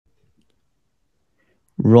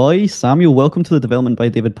Roei Samuel, welcome to the Development by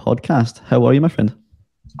David podcast. How are you, my friend?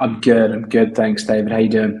 I'm good. I'm good. Thanks, David. How you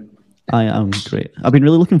doing? I am great. I've been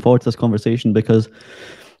really looking forward to this conversation because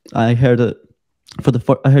I heard it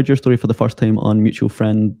I heard your story for the first time on mutual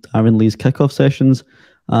friend Aaron Lee's kickoff sessions,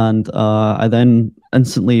 and I then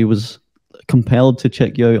instantly was compelled to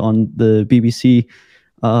check you out on the BBC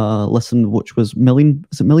listen, which was Million.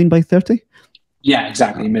 Is it Million by 30? Yeah,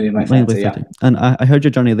 exactly. Million by Million by 30. Yeah. 30. And I heard your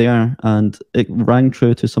journey there, and it rang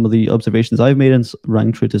true to some of the observations I've made, and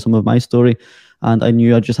rang true to some of my story. And I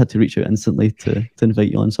knew I just had to reach out instantly to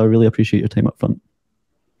invite you on. So I really appreciate your time up front.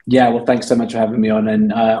 Yeah. Well, thanks so much for having me on.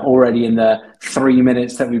 And already in the 3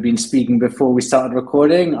 minutes that we've been speaking before we started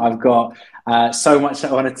recording, I've got so much that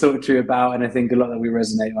I want to talk to you about, and I think a lot that we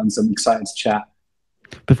resonate on. So I'm excited to chat.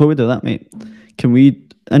 Before we do that, mate, can we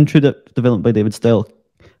introduce Development by David style?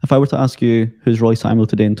 If I were to ask you who's Roei Samuel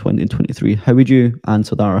today in 2023, how would you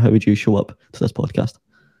answer that, or how would you show up to this podcast?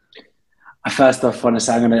 I first off want to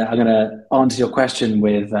say I'm gonna answer your question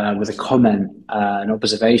with a comment, an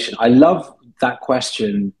observation. I love that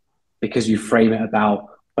question because you frame it about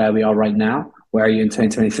where we are right now. Where are you in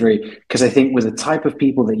 2023? Because I think with the type of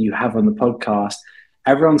people that you have on the podcast,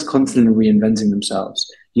 everyone's constantly reinventing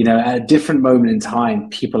themselves. You know, at a different moment in time,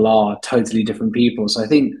 people are totally different people. So I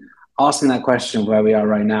think asking that question of where we are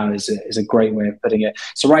right now is a great way of putting it.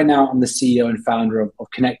 So right now, I'm the CEO and founder of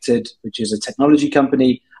Connected, which is a technology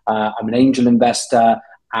company. I'm an angel investor,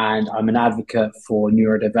 and I'm an advocate for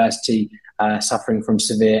neurodiversity, suffering from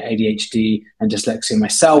severe ADHD and dyslexia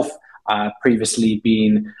myself. Previously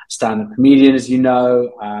been a stand-up comedian, as you know,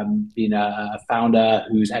 been a founder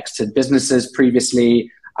who's exited businesses previously,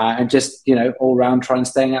 and just, you know, all around trying to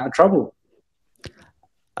stay out of trouble.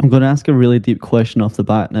 I'm going to ask a really deep question off the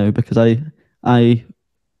bat now, because I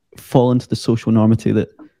fall into the social normity that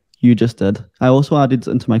you just did. I also added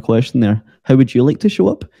into my question there, how would you like to show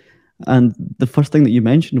up? And the first thing that you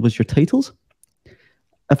mentioned was your titles.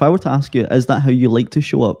 If I were to ask you, is that how you like to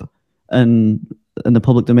show up in the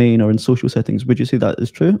public domain or in social settings, would you say that is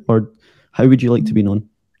true? Or how would you like to be known?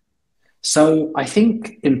 So I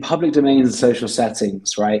think in public domains and social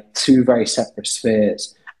settings, right, two very separate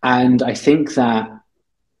spheres. And I think that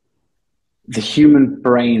the human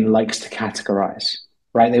brain likes to categorize,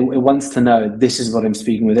 right? It wants to know, this is what I'm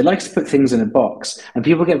speaking with. It likes to put things in a box. And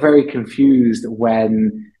people get very confused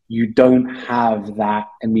when you don't have that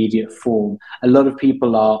immediate form. A lot of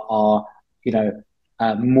people are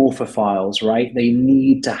morphophiles, right? They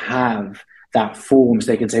need to have that form so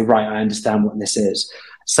they can say, right, I understand what this is.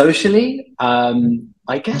 Socially,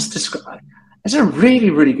 I guess it's a really,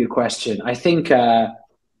 really good question. I think, a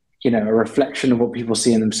reflection of what people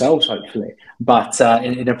see in themselves, hopefully. But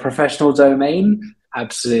in a professional domain,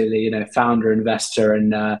 absolutely, founder, investor,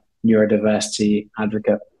 and neurodiversity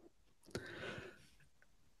advocate.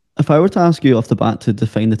 If I were to ask you off the bat to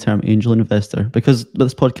define the term angel investor, because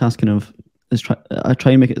this podcast kind of I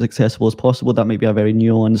try and make it as accessible as possible, that might be a very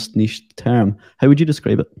nuanced, niche term. How would you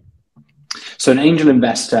describe it? So an angel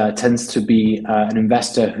investor tends to be an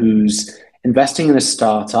investor who's investing in a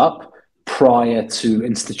startup prior to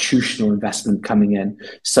institutional investment coming in.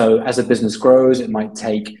 So as a business grows, it might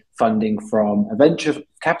take funding from a venture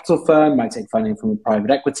capital firm, might take funding from a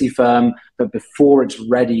private equity firm, but before it's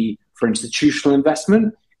ready for institutional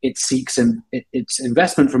investment, it seeks its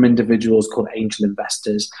investment from individuals called angel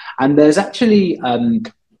investors. And there's actually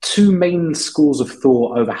two main schools of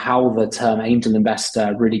thought over how the term angel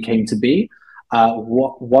investor really came to be.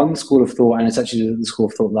 One school of thought, and it's actually the school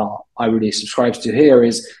of thought that I really subscribe to here,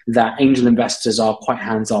 is that angel investors are quite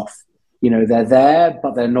hands-off. You know, they're there,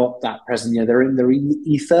 but they're not that present. You know, they're in the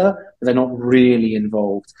ether, but they're not really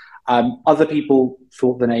involved. Other people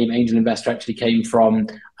thought the name angel investor actually came from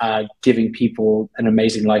giving people an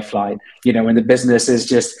amazing lifeline. You know, when the business is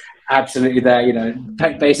just absolutely there, you know,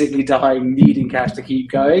 basically dying, needing cash to keep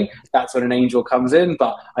going, that's when an angel comes in.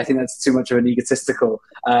 But I think that's too much of an egotistical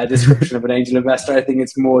description of an angel investor. I think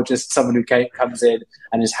it's more just someone who comes in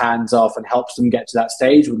and is hands off and helps them get to that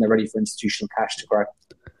stage when they're ready for institutional cash to grow.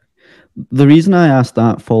 The reason I asked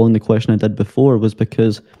that following the question I did before was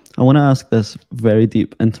because I want to ask this very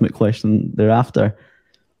deep, intimate question thereafter.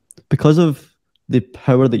 Because of the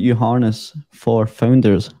power that you harness for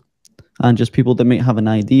founders and just people that might have an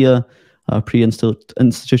idea,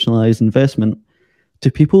 pre-institutionalized investment,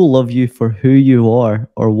 do people love you for who you are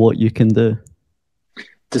or what you can do?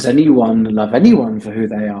 Does anyone love anyone for who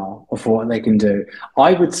they are or for what they can do?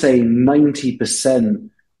 I would say 90%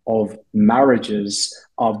 of marriages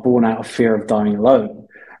are born out of fear of dying alone,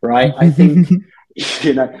 right? I think,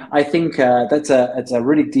 that's a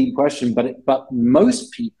really deep question, but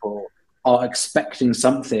most people are expecting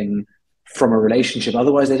something from a relationship.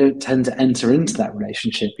 Otherwise, they don't tend to enter into that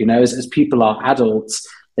relationship. You know, as people are adults,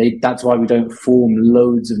 that's why we don't form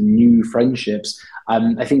loads of new friendships.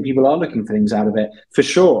 I think people are looking for things out of it for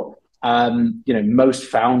sure. You know, most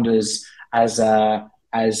founders, as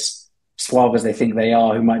suave as they think they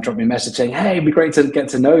are, who might drop me a message saying, "Hey, it'd be great to get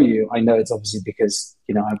to know you." I know it's obviously because,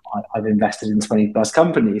 you know, I've invested in 20 plus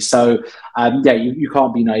companies. So yeah, you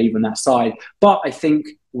can't be naive on that side. But I think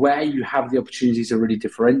where you have the opportunity to really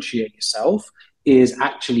differentiate yourself is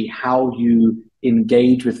actually how you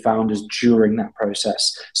engage with founders during that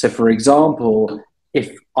process. So for example,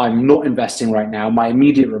 if I'm not investing right now, my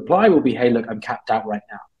immediate reply will be, "Hey, look, I'm capped out right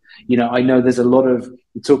now." You know, I know there's a lot of,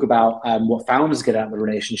 you talk about what founders get out of the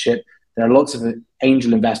relationship. There are lots of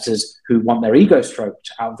angel investors who want their ego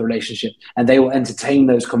stroked out of the relationship, and they will entertain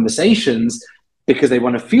those conversations because they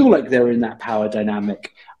want to feel like they're in that power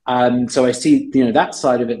dynamic. So I see, you know, that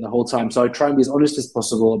side of it the whole time. So I try and be as honest as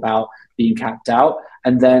possible about being capped out.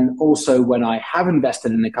 And then also when I have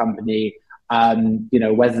invested in a company, you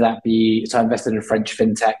know, whether that be, so I invested in a French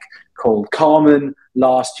fintech called Carmen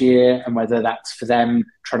last year, and whether that's for them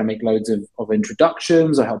trying to make loads of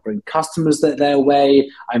introductions or help bring customers their way.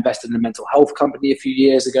 I invested in a mental health company a few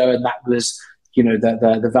years ago, and that was, you know,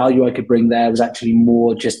 the value I could bring there was actually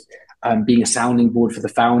more just being a sounding board for the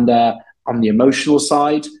founder on the emotional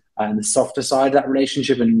side and the softer side of that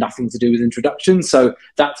relationship, and nothing to do with introductions. So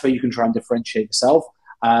that's where you can try and differentiate yourself.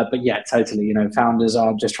 But yeah, totally, you know, founders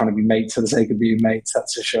are just trying to be mates for the sake of being mates,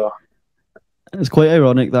 that's for sure. It's quite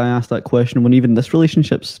ironic that I asked that question when even this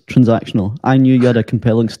relationship's transactional. I knew you had a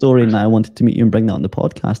compelling story and I wanted to meet you and bring that on the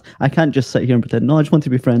podcast. I can't just sit here and pretend, no, I just want to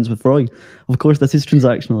be friends with Roei. Of course, this is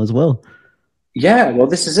transactional as well. Yeah, well,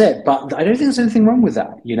 this is it. But I don't think there's anything wrong with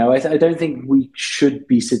that. You know, I don't think we should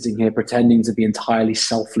be sitting here pretending to be entirely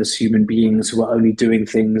selfless human beings who are only doing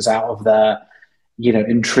things out of their, you know,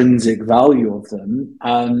 intrinsic value of them.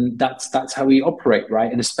 That's how we operate, right?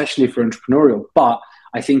 And especially for entrepreneurial. But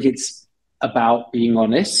I think it's about being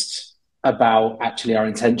honest about actually our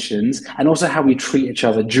intentions, and also how we treat each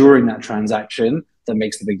other during that transaction that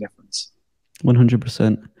makes the big difference.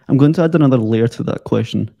 100%. I'm going to add another layer to that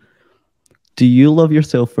question. Do you love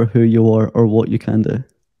yourself for who you are or what you can do?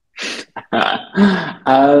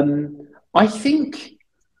 I think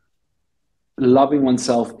loving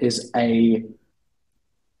oneself is a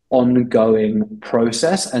ongoing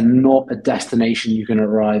process and not a destination you can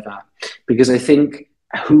arrive at, because I think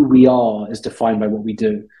who we are is defined by what we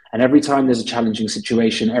do. And every time there's a challenging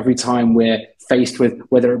situation, every time we're faced with,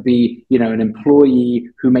 whether it be, you know, an employee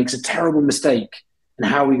who makes a terrible mistake, and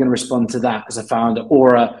how are we going to respond to that as a founder,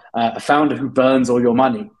 or a founder who burns all your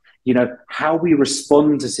money? You know, how we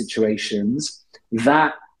respond to situations,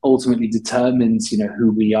 that ultimately determines, you know,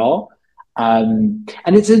 who we are. And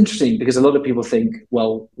it's interesting because a lot of people think,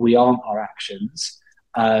 well, we aren't our actions.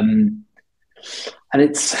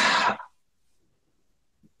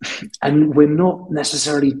 And we're not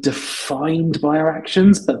necessarily defined by our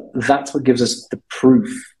actions, but that's what gives us the proof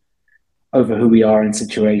over who we are in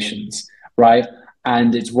situations, right?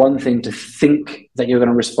 And it's one thing to think that you're going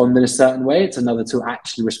to respond in a certain way. It's another to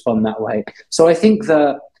actually respond that way. So I think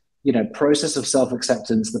the, you know, process of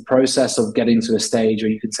self-acceptance, the process of getting to a stage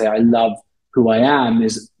where you can say, I love who I am,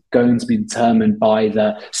 is going to be determined by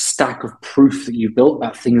the stack of proof that you've built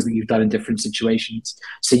about things that you've done in different situations.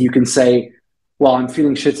 So you can say, well, I'm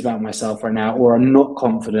feeling shit about myself right now, or I'm not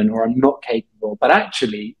confident, or I'm not capable, but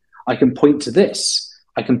actually I can point to this.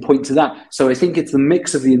 I can point to that. So I think it's the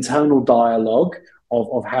mix of the internal dialogue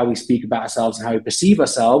of how we speak about ourselves and how we perceive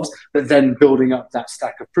ourselves, but then building up that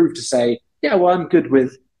stack of proof to say, yeah, well, I'm good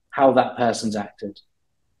with how that person's acted.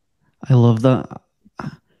 I love that.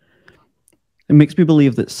 It makes me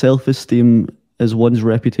believe that self-esteem is one's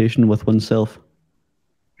reputation with oneself.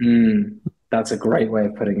 That's a great way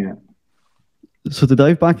of putting it. So to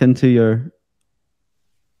dive back into your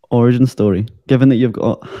origin story, given that you've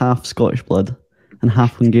got half Scottish blood and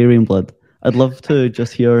half Hungarian blood, I'd love to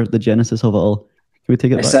just hear the genesis of it all. Can we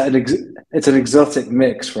take it back? It's an exotic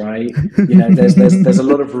mix, right? You know, there's a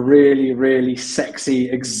lot of really, really sexy,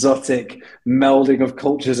 exotic melding of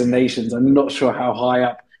cultures and nations. I'm not sure how high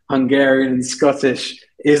up Hungarian and Scottish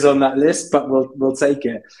is on that list, but we'll take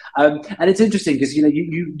it. And it's interesting because, you know,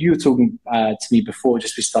 you were talking to me before we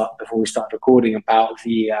start recording about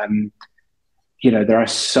the you know, there are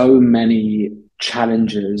so many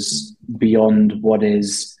challenges beyond what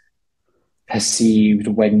is perceived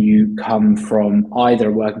when you come from either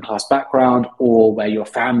a working class background or where your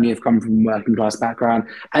family have come from a working class background.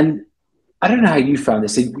 And I don't know how you found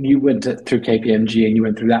this. You went through KPMG and you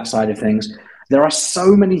went through that side of things. There are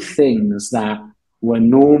so many things that were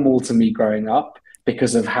normal to me growing up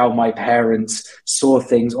because of how my parents saw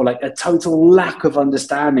things, or like a total lack of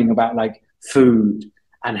understanding about like food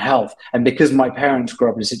and health. And because my parents grew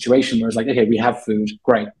up in a situation where it's like, okay, we have food,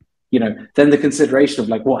 great. You know, then the consideration of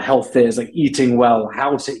like what health is, like eating well,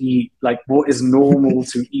 how to eat, like what is normal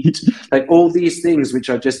to eat, like all these things, which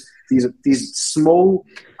are just these small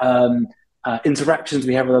interactions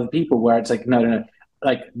we have with other people, where it's like, no,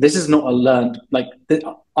 like this is not a learned, like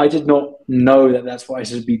I did not know that that's what I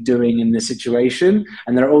should be doing in this situation.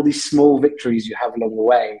 And there are all these small victories you have along the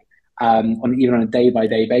way, even on a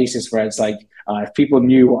day-by-day basis, where it's like, if people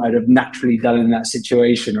knew what I'd have naturally done in that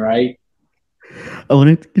situation, right? I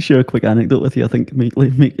wanted to share a quick anecdote with you. I think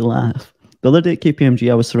make you laugh. The other day at KPMG,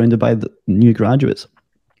 I was surrounded by the new graduates,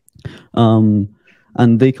 and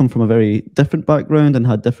they come from a very different background and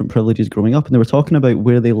had different privileges growing up. And they were talking about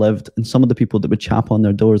where they lived and some of the people that would chap on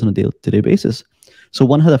their doors on a day-to-day basis. So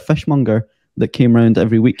one had a fishmonger that came around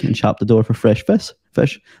every week and chapped the door for fresh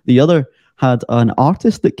fish. The other had an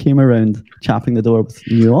artist that came around chapping the door with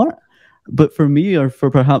new art. But for me, or for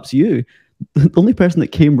perhaps you, the only person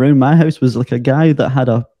that came round my house was like a guy that had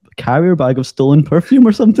a carrier bag of stolen perfume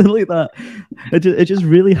or something like that. It just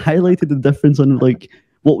really highlighted the difference on like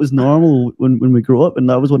what was normal when we grew up, and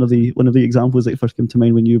that was one of the examples that first came to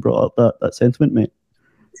mind when you brought up that sentiment, mate.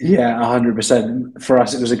 Yeah, 100%. For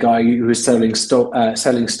us, it was a guy who was selling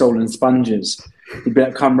stolen sponges. He'd be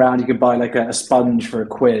like, come round, you could buy like a sponge for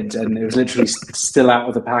 £1, and it was literally still out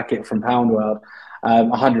of the packet from Poundworld.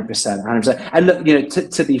 100%. And look, you know,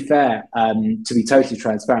 to be fair, to be totally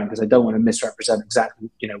transparent, because I don't want to misrepresent exactly,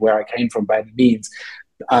 you know, where I came from by any means.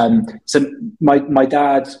 So my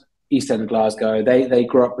dad, East End of Glasgow, they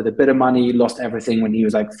grew up with a bit of money, lost everything when he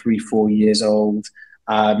was like 3-4 years old.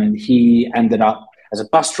 He ended up as a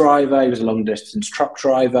bus driver. He was a long distance truck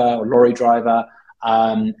driver or lorry driver.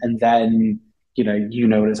 And then, you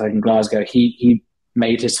know what it's like in Glasgow. He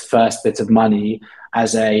made his first bit of money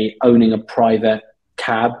as owning a private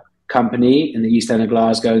cab company in the East End of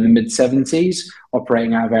Glasgow in the mid-70s,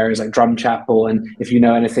 operating out of areas like Drumchapel. And if you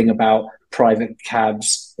know anything about private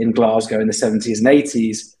cabs in Glasgow in the 70s and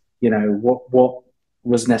 80s, you know, what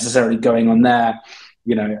was necessarily going on there,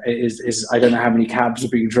 you know, is I don't know how many cabs were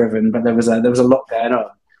being driven, but there was a lot going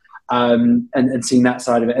on, and seeing that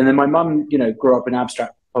side of it. And then my mum, you know, grew up in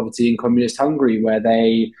abstract poverty in communist Hungary, where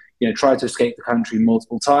they, you know, tried to escape the country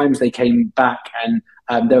multiple times. They came back, and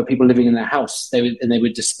there were people living in their house. They were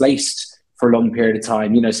displaced for a long period of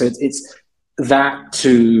time. You know, so it's that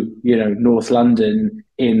to, you know, North London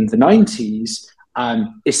in the 90s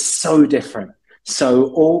is so different.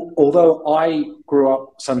 So although I grew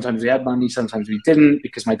up, sometimes we had money, sometimes we didn't,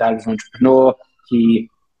 because my dad was an entrepreneur. He,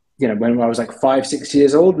 you know, when I was like 5-6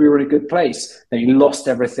 years old, we were in a good place. Then he lost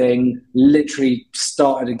everything, literally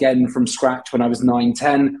started again from scratch when I was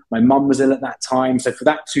 9-10. My mum was ill at that time. So for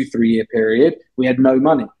that 2-3 year period, we had no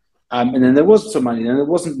money. And then there was some money, and there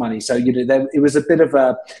wasn't money. So, you know, it was a bit of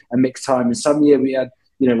a mixed time. And some year we had,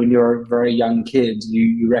 you know, when you're a very young kid,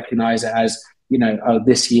 you recognize it as, you know, oh,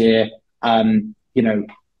 this year, you know,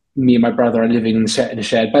 me and my brother are living in a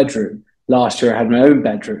shared bedroom. Last year I had my own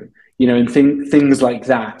bedroom, you know, and things like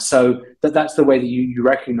that. So that's the way that you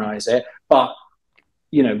recognize it. But,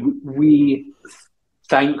 you know,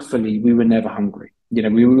 thankfully, we were never hungry. You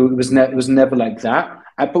know, it was never like that.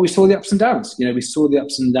 But we saw the ups and downs. You know, we saw the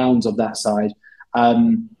ups and downs of that side.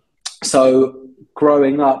 So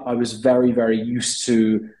growing up, I was very, very used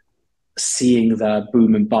to seeing the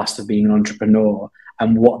boom and bust of being an entrepreneur,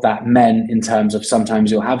 and what that meant in terms of sometimes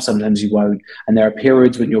you'll have, sometimes you won't. And there are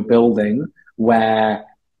periods when you're building where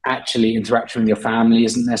actually interaction with your family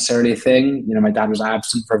isn't necessarily a thing. You know, my dad was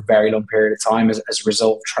absent for a very long period of time as a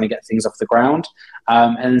result of trying to get things off the ground.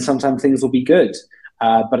 And sometimes things will be good,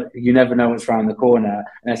 but you never know what's around the corner.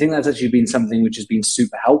 And I think that's actually been something which has been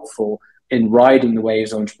super helpful in riding the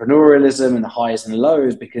waves of entrepreneurialism and the highs and the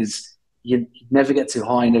lows, because you never get too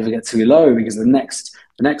high, never get too low, because the next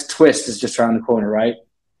twist is just around the corner, right?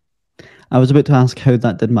 I was about to ask how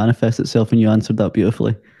that did manifest itself, and you answered that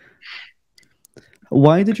beautifully.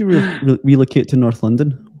 Why did you relocate to North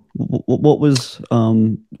London? What was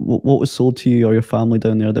sold to you or your family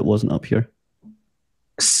down there that wasn't up here?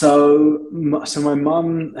 So my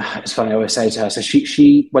mum, it's funny, I always say to her, so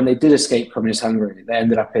she when they did escape communist Hungary, they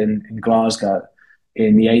ended up in Glasgow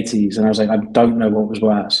in the 80s, and I was like, I don't know what was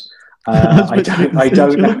worse. I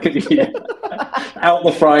don't know. Yeah. Out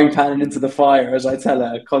the frying pan and into the fire, as I tell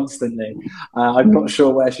her constantly. I'm not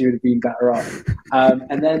sure where she would have been better off.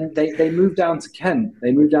 And then they moved down to Kent.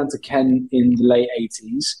 They moved down to Kent in the late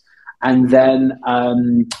 80s. And then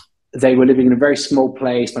they were living in a very small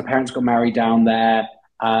place. My parents got married down there.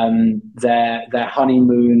 Their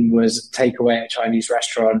honeymoon was takeaway at a Chinese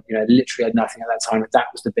restaurant. You know, literally had nothing at that time, but that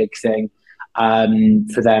was the big thing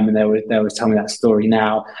for them. And they always tell me that story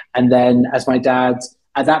now. And then as my dad,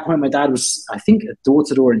 at that point, my dad was, I think, a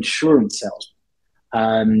door-to-door insurance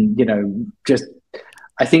salesman. You know, just,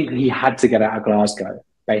 I think he had to get out of Glasgow.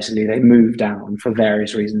 Basically, they moved down for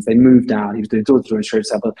various reasons. They moved down. He was doing door-to-door insurance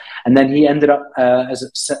sales, and then he ended up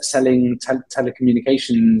selling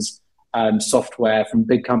telecommunications software from a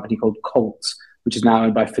big company called Colt, which is now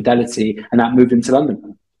owned by Fidelity, and that moved him to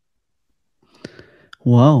London.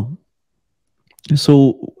 Wow.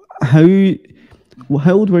 So how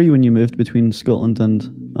old were you when you moved between Scotland and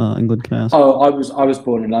England? Can I ask? Oh, I was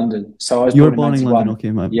born in London. So I was You were born in London,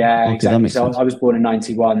 '91. okay, Yeah, okay, exactly. So sense. I was born in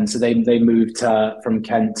 '91. So they moved from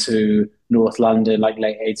Kent to North London, like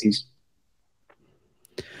late '80s.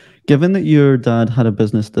 Given that your dad had a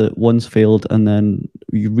business that once failed and then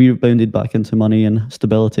you rebounded back into money and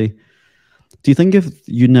stability, do you think if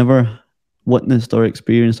you never witnessed or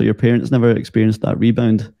experienced, or your parents never experienced that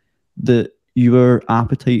rebound, that your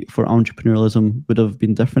appetite for entrepreneurialism would have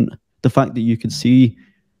been different? The fact that you could see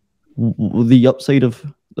the upside of,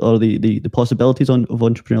 or the possibilities of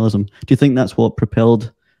entrepreneurialism, do you think that's what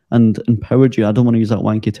propelled and empowered you? I don't want to use that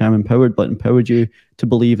wanky term, empowered, but empowered you to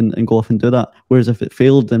believe and go off and do that. Whereas if it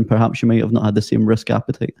failed, then perhaps you might have not had the same risk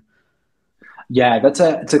appetite. Yeah, it's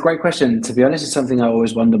a great question. To be honest, it's something I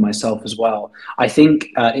always wonder myself as well. I think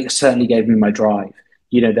it certainly gave me my drive.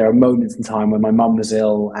 You know, there are moments in time when my mum was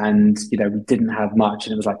ill and, you know, we didn't have much,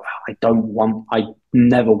 and it was like, wow, I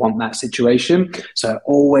never want that situation. So it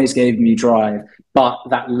always gave me drive. But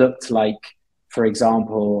that looked like, for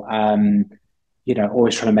example, you know,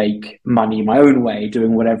 always trying to make money my own way,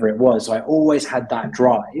 doing whatever it was. So I always had that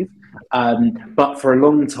drive. But for a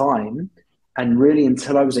long time, and really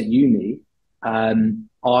until I was at uni,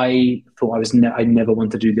 I thought I never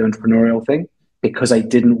wanted to do the entrepreneurial thing because I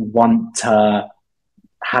didn't want to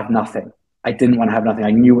have nothing. I didn't want to have nothing.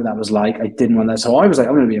 I knew what that was like. I didn't want that. So I was like,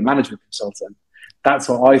 I'm going to be a management consultant. That's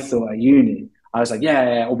what I thought at uni. I was like,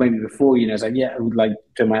 yeah. Or maybe before, you know, I was like, yeah, like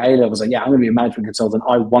doing my A levels, like, yeah, I'm going to be a management consultant.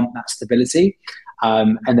 I want that stability.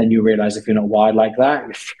 And then you realize if you're not wired like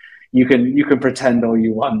that, you can pretend all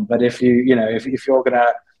you want. But if if you're going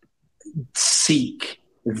to seek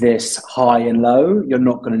this high and low, you're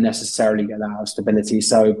not going to necessarily get that out of stability.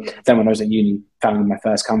 So then when I was at uni, founded my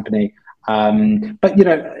first company. But you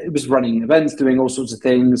know, it was running events, doing all sorts of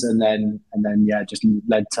things, and then yeah, just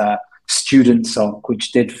led to student soc,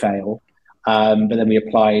 which did fail. But then we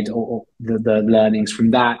applied all the learnings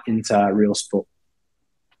from that into real sport.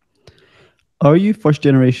 Are you first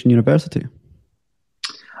generation university?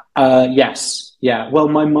 Yes, yeah. Well,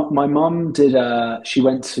 my mum did. She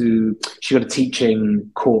got a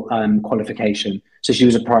teaching qualification, so she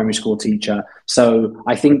was a primary school teacher. So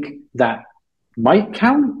I think that might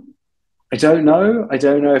count. I don't know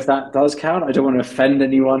if that does count. I don't want to offend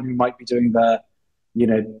anyone who might be doing the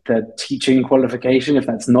teaching qualification if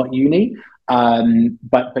that's not uni.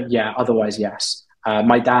 But yeah, otherwise, yes.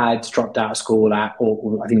 My dad dropped out of school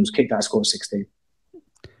or I think he was kicked out of school at 16.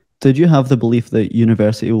 Did you have the belief that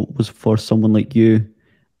university was for someone like you,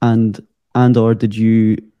 and or did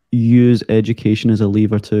you use education as a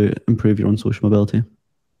lever to improve your own social mobility?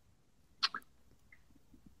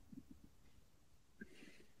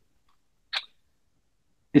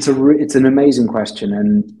 It's an amazing question,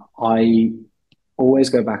 and I always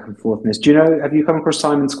go back and forth on this. Have you come across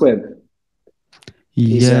Simon Squibb?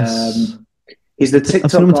 Yes. He's the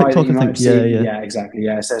TikTok guy that you might have seen. Yeah. Yeah, exactly.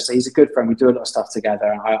 Yeah, so he's a good friend. We do a lot of stuff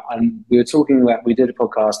together. We were talking about, we did a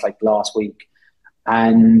podcast like last week,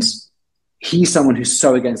 and he's someone who's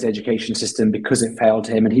so against the education system because it failed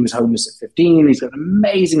him, and he was homeless at 15. He's got an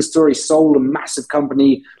amazing story, sold a massive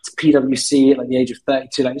company to PwC at like the age of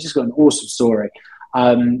 32. Like, he's just got an awesome story.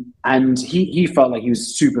 And he felt like he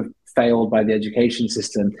was super failed by the education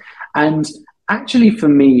system. And actually for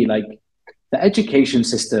me, like, the education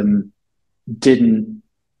system getting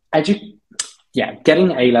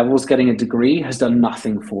A levels, getting a degree has done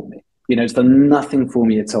nothing for me. It's done nothing for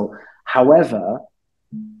me at all. However,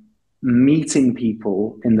 meeting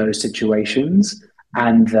people in those situations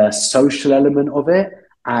and the social element of it,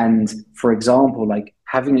 and for example, like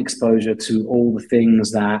having exposure to all the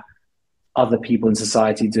things that other people in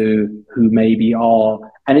society do who maybe are,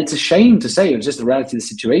 and it's a shame to say, it was just the reality of the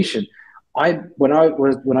situation. When I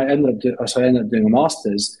ended up doing a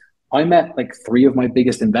master's, I met like 3 of my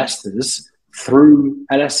biggest investors through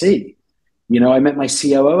LSE. I met my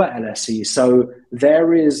COO at LSE. So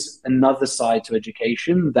there is another side to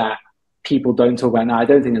education that people don't talk about. Now, I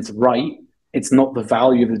don't think it's right. It's not the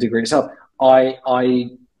value of the degree itself. I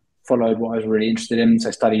followed what I was really interested in. So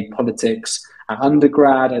I studied politics at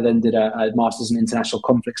undergrad. I then did a master's in international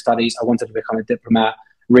conflict studies. I wanted to become a diplomat,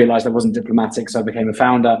 realized I wasn't diplomatic, so I became a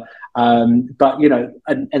founder. But, you know,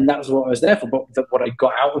 and that was what I was there for. But what I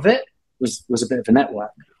got out of it was a bit of a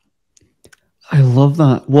network. I love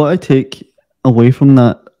that. What I take away from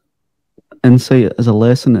that insight as a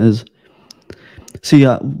lesson is, see,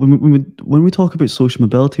 when we talk about social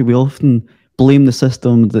mobility, we often blame the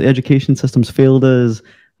system. The education system's failed us,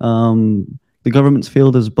 the government's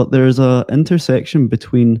failed us, but there's a intersection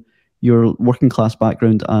between your working class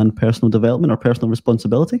background and personal development or personal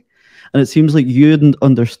responsibility. And it seems like you hadn't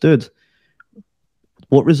understood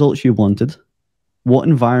what results you wanted, what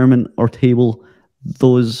environment or table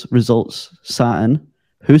those results sat in,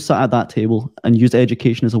 who sat at that table, and used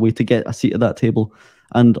education as a way to get a seat at that table.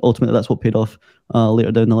 And ultimately, that's what paid off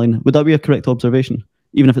later down the line. Would that be a correct observation,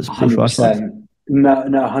 even if it's post-rationalized? No,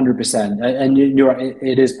 100%. And you're right,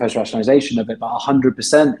 it is post-rationalization of it, but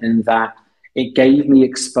 100% in that it gave me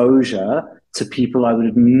exposure to people I would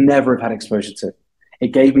have never have had exposure to. It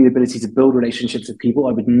gave me the ability to build relationships with people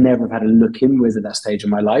I would never have had a look in with at that stage of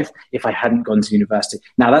my life if I hadn't gone to university.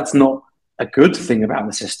 Now, that's not a good thing about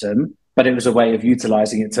the system, but it was a way of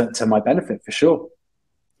utilizing it to my benefit, for sure.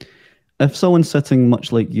 If someone's sitting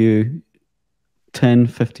much like you, 10,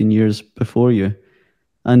 15 years before you,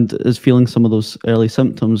 and is feeling some of those early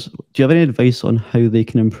symptoms, do you have any advice on how they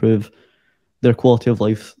can improve their quality of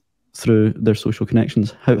life through their social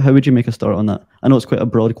connections? How would you make a start on that? I know it's quite a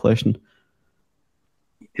broad question.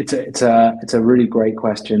 It's a really great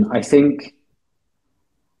question. I think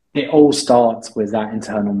it all starts with that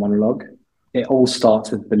internal monologue. It all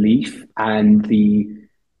starts with belief and the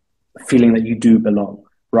feeling that you do belong,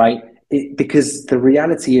 right? Because the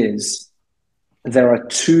reality is there are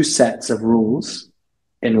two sets of rules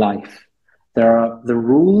in life. There are the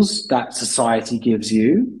rules that society gives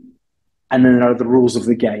you, and then there are the rules of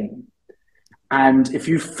the game. And if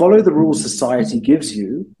you follow the rules society gives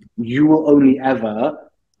you, you will only ever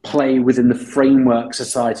play within the framework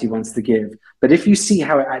society wants to give. But if you see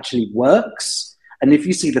how it actually works, and if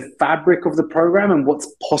you see the fabric of the program and what's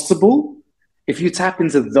possible, if you tap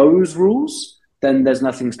into those rules, then there's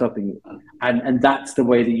nothing stopping you. And that's the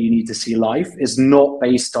way that you need to see life, is not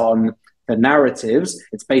based on the narratives,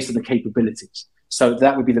 it's based on the capabilities. So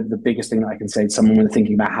that would be the biggest thing that I can say to someone when they're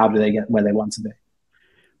thinking about how do they get where they want to be.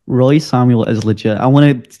 Roei Samuel is legit. I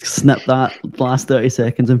want to snip that last 30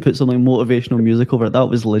 seconds and put something motivational music over it. That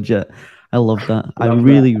was legit. I love that. I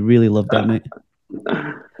really, really love that, mate.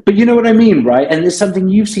 But you know what I mean, right? And there's something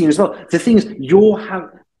you've seen as well. The thing is,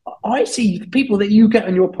 I see people that you get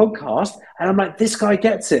on your podcast, and I'm like, this guy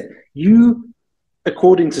gets it. You,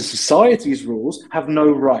 according to society's rules, have no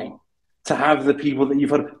right to have the people that you've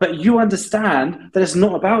had. But you understand that it's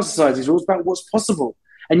not about society's rules, it's about what's possible.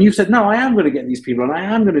 And you've said, no, I am going to get these people, and I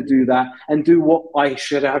am going to do that and do what I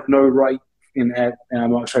should have no right in.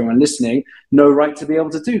 I'm not sure anyone listening, no right to be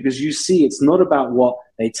able to do, because you see, it's not about what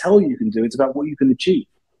they tell you can do; it's about what you can achieve.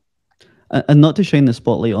 And not to shine the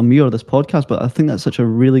spotlight on me or this podcast, but I think that's such a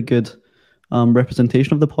really good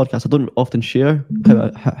representation of the podcast. I don't often share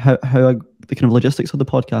the kind of logistics of the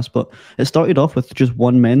podcast, but it started off with just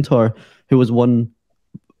one mentor who was one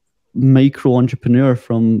micro entrepreneur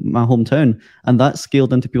from my hometown, and that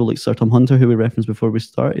scaled into people like Sir Tom Hunter, who we referenced before we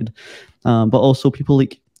started, but also people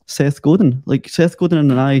like Seth Godin. Like Seth Godin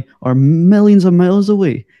and I are millions of miles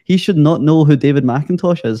away. He should not know who David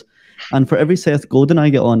McIntosh is. And for every Seth Godin I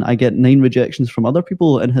get on, I get 9 rejections from other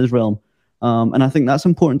people in his realm. And I think that's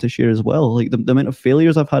important to share as well. Like the amount of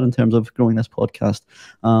failures I've had in terms of growing this podcast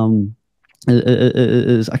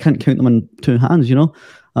is I can't count them on 2 hands, you know?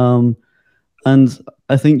 And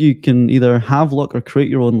I think you can either have luck or create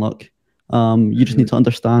your own luck. You just need to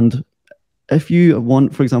understand, if you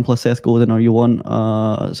want, for example, a Seth Godin, or you want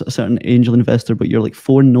a certain angel investor, but you're like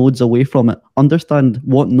 4 nodes away from it, understand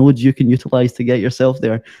what nodes you can utilize to get yourself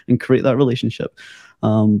there and create that relationship.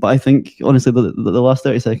 But I think, honestly, the last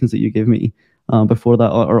 30 seconds that you gave me before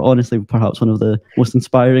that are honestly perhaps one of the most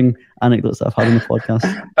inspiring anecdotes that I've had in the podcast.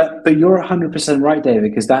 But you're 100% right, David,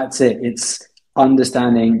 because that's it. It's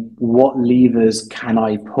understanding what levers can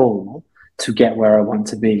I pull to get where I want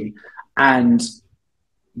to be. And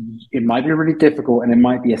it might be really difficult, and it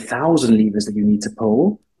might be 1,000 levers that you need to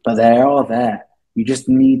pull, but they are there. You just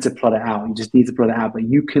need to plot it out. But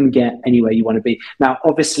you can get anywhere you want to be. Now,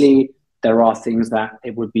 obviously, there are things that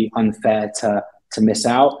it would be unfair to miss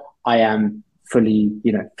out. I am fully,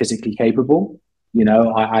 physically capable.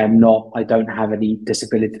 I don't have any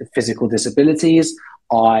physical disabilities.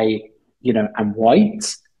 I'm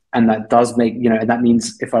white. And that does make, and that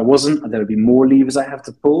means if I wasn't, there would be more levers I have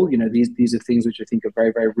to pull. These are things which I think are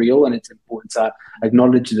very, very real, and it's important to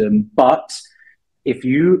acknowledge them. But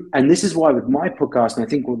and this is why with my podcast, and I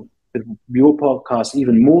think with your podcast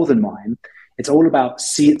even more than mine, it's all about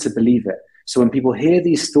see it to believe it. So when people hear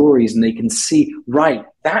these stories and they can see, right,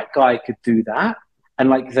 that guy could do that. And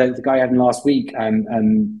like the guy I had last week, I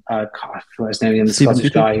forgot his name, the Scottish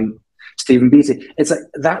guy, Stephen Beattie. It's like,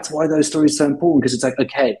 that's why those stories are so important, because it's like,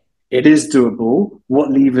 okay, it is doable.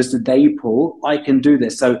 What levers did they pull? I can do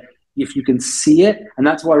this. So if you can see it, and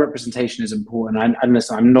that's why representation is important. And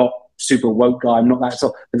listen, I'm not super woke guy, I'm not that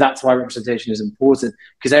sort, but that's why representation is important,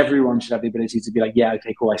 because everyone should have the ability to be like, yeah,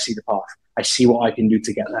 okay, cool, I see the path. I see what I can do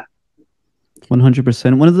to get there.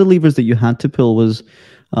 100%. One of the levers that you had to pull was,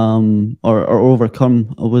 or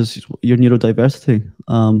overcome, was your neurodiversity.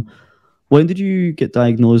 When did you get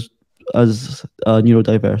diagnosed as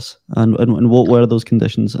neurodiverse, and what were those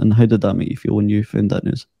conditions, and how did that make you feel when you found that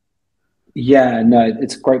news? Yeah, no,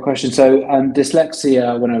 it's a great question. So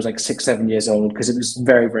dyslexia when I was like 6, 7 years old, because it was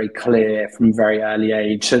very, very clear from a very early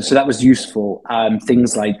age. So that was useful.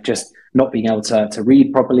 Things like just not being able to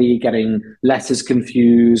read properly, getting letters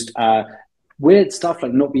confused, weird stuff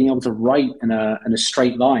like not being able to write in a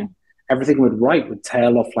straight line. Everything would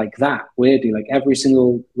tail off like that, weirdly, like every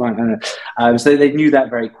single line. I don't know. So they knew that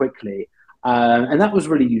very quickly. And that was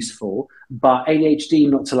really useful. But ADHD,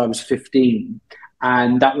 not till I was 15.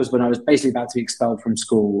 And that was when I was basically about to be expelled from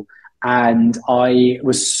school. And I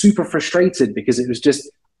was super frustrated because it was just,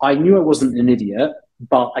 I knew I wasn't an idiot,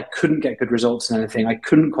 but I couldn't get good results in anything. I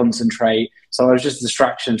couldn't concentrate. So I was just a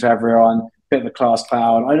distraction to everyone, bit of a class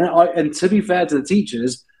clown. And to be fair to the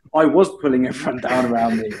teachers, I was pulling everyone down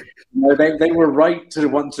around me. They were right to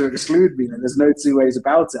want to exclude me. There's no two ways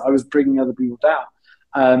about it. I was bringing other people down.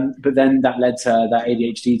 But then that led to that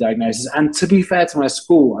ADHD diagnosis. And to be fair to my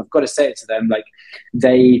school, I've got to say it to them, like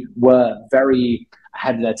they were very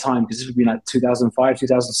ahead of their time, because this would be like 2005,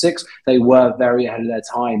 2006. They were very ahead of their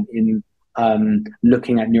time in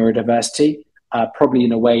looking at neurodiversity, probably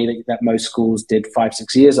in a way that most schools did 5,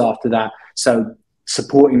 6 years after that. So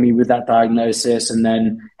supporting me with that diagnosis and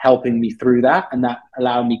then helping me through that. And that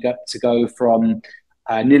allowed me to go from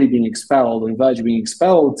nearly being expelled, on the verge of being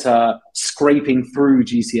expelled, to scraping through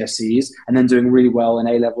GCSEs and then doing really well in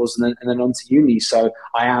A-levels and then on to uni. So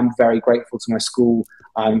I am very grateful to my school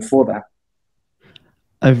for that.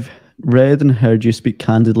 I've read and heard you speak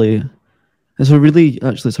candidly. It's a really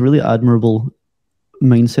admirable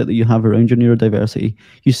mindset that you have around your neurodiversity.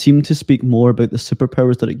 You seem to speak more about the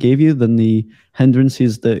superpowers that it gave you than the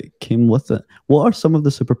hindrances that came with it. What are some of the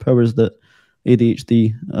superpowers that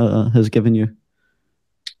ADHD has given you?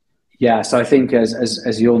 Yeah, so I think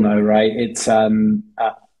as you all know, right, it's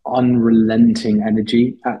unrelenting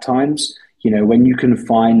energy at times. When you can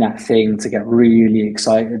find that thing to get really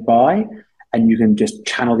excited by, and you can just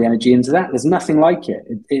channel the energy into that, there's nothing like it.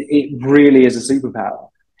 It really is a superpower.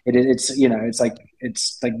 It's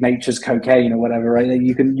like nature's cocaine or whatever, right?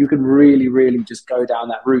 You can really, really just go down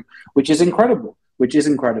that route, which is incredible.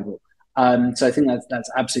 So I think that's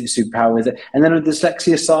absolutely superpower with it. And then on the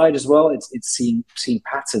dyslexia side as well, it's seeing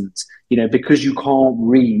patterns. Because you can't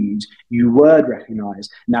read, you word recognize.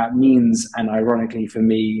 Now it means, and ironically for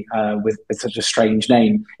me, with such a strange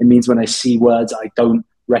name, it means when I see words I don't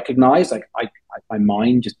recognize, like my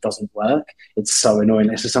mind just doesn't work. It's so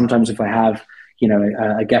annoying. So sometimes if I have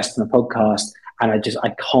a guest on the podcast and I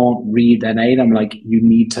can't read their name, I'm like, you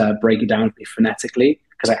need to break it down for me phonetically,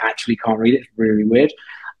 because I actually can't read it. It's really weird.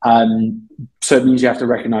 So it means you have to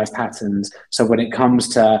recognize patterns. So when it comes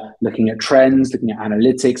to looking at trends, looking at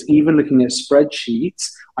analytics, even looking at spreadsheets,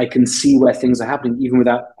 I can see where things are happening even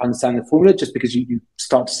without understanding the formula, just because you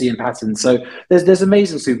start to see in patterns. So there's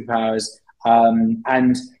amazing superpowers.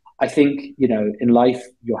 And I think, in life,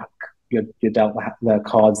 you're dealt the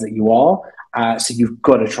cards that you are. So you've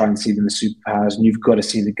got to try and see them as superpowers, and you've got to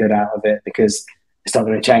see the good out of it, because it's not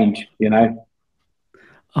going to change,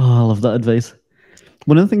 Oh, I love that advice.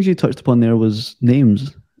 One of the things you touched upon there was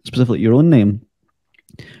names, specifically your own name.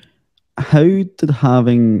 How did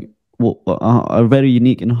having a very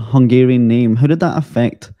unique and Hungarian name, how did that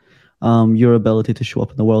affect your ability to show up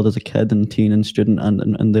in the world as a kid and teen and student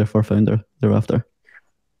and therefore founder thereafter?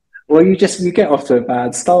 Well, you get off to a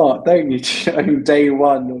bad start, don't you? Day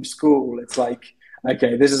one of school, it's like,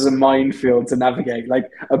 okay, this is a minefield to navigate. Like,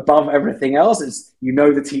 above everything else, it's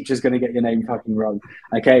the teacher's going to get your name fucking wrong.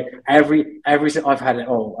 Okay, I've had it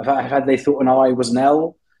all. I've had they thought an I was an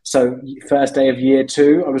L. So first day of year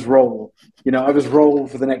 2, I was roll. I was roll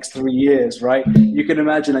for the next 3 years, right? You can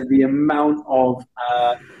imagine like the amount of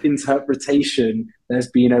interpretation there's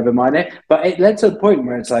been over my name. But it led to a point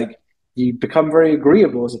where it's like, you become very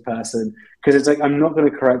agreeable as a person, because it's like, I'm not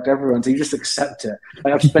going to correct everyone, so you just accept it.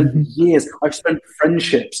 Like, I've spent years, I've spent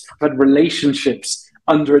friendships, I've had relationships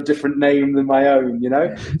under a different name than my own,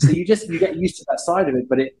 so you get used to that side of it.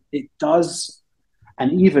 But it does.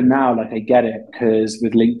 And even now, like, I get it, because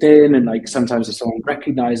with LinkedIn, and like sometimes if someone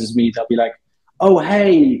recognizes me, they'll be like, oh,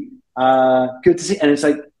 hey, good to see. And it's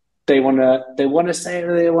like, they want to say it,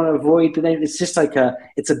 or they want to avoid the name. It's just like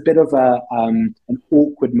it's a bit of an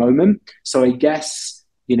awkward moment. So I guess,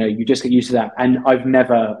 you just get used to that. And I've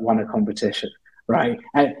never won a competition, right?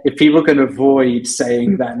 And if people can avoid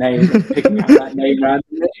saying that name and picking out that name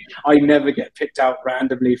randomly, I never get picked out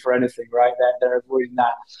randomly for anything, right? They're avoiding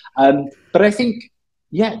that. But I think,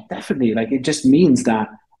 yeah, definitely. Like, it just means that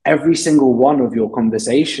every single one of your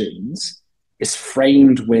conversations is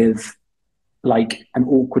framed with like an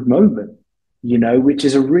awkward moment, which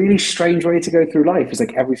is a really strange way to go through life. It's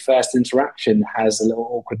like every first interaction has a little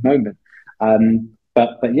awkward moment.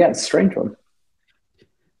 But yeah, it's a strange one.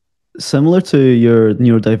 Similar to your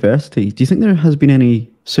neurodiversity, do you think there has been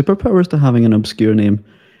any superpowers to having an obscure name?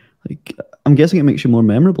 Like, I'm guessing it makes you more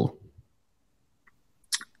memorable.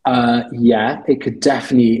 Yeah, it could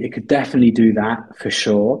definitely do that for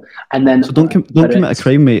sure. And then, so don't commit a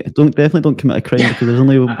crime, mate. Definitely don't commit a crime, because there's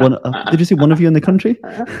only one. Did you say one of you in the country?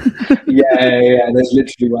 yeah. There's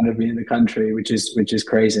literally one of me in the country, which is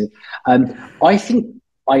crazy. I think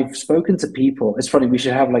I've spoken to people. It's funny. We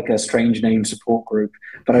should have like a strange name support group.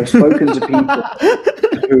 But I've spoken to people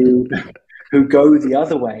who go the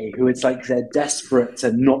other way. Who, it's like they're desperate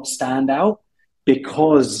to not stand out,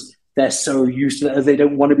 because they're so used to it. They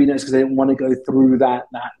don't want to be noticed, because they don't want to go through that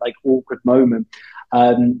like awkward moment.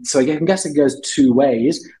 So I guess it goes two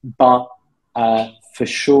ways, but for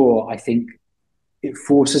sure, I think it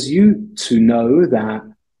forces you to know that,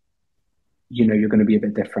 you're going to be a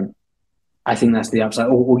bit different. I think that's the upside.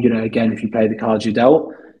 Or again, if you play the cards you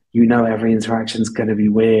dealt, every interaction is going to be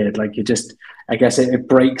weird. Like, I guess it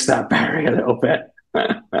breaks that barrier a little bit.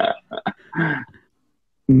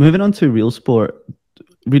 Moving on to real sport.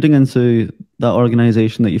 Reading into that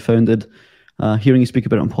organization that you founded, hearing you speak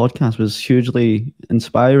about it on podcast was hugely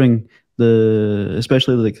inspiring.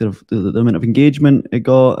 Especially like the amount of engagement it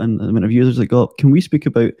got and the amount of users it got. Can we speak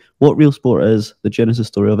about what real sport is, the genesis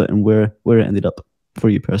story of it, and where it ended up for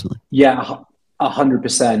you personally? Yeah,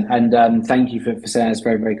 100%. And thank you for saying it's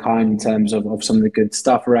very, very kind in terms of some of the good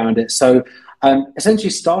stuff around it. So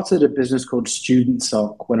essentially started a business called Student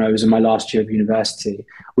Sock when I was in my last year of university,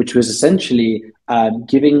 which was essentially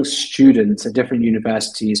giving students at different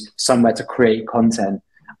universities somewhere to create content.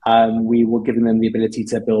 We were giving them the ability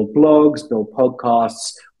to build blogs, build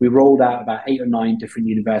podcasts. We rolled out about 8 or 9 different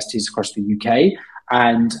universities across the UK.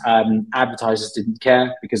 And advertisers didn't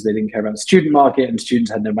care, because they didn't care about the student market, and students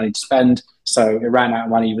had no money to spend. So it ran out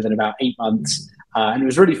of money within about 8 months. And it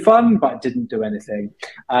was really fun, but it didn't do anything.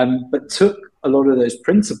 But took a lot of those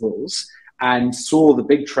principles and saw the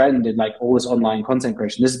big trend in like all this online content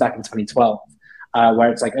creation. This is back in 2012.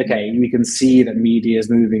 Where it's like, okay, we can see that media is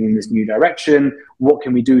moving in this new direction. What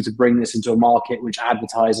can we do to bring this into a market which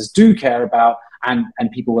advertisers do care about and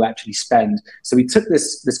people will actually spend? So we took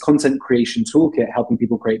this content creation toolkit, helping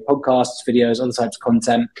people create podcasts, videos, other types of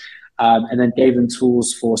content, and then gave them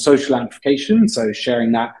tools for social amplification. So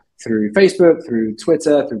sharing that through Facebook, through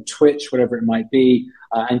Twitter, through Twitch, whatever it might be,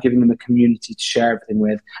 and giving them a community to share everything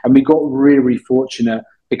with. And we got really, really fortunate,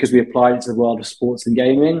 because we applied it to the world of sports and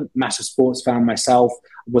gaming. Massive sports fan myself,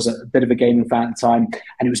 was a bit of a gaming fan at the time.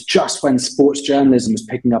 And it was just when sports journalism was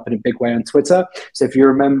picking up in a big way on Twitter. So if you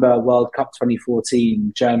remember World Cup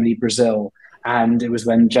 2014, Germany, Brazil, and it was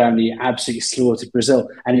when Germany absolutely slaughtered Brazil.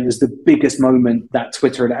 And it was the biggest moment that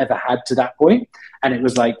Twitter had ever had to that point. And it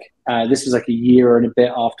was like, this was like a year and a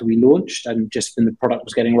bit after we launched, and just when the product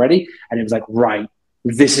was getting ready. And it was like, right,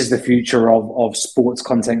 this is the future of sports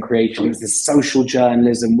content creation. It's this social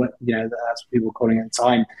journalism, that's what people were calling it at the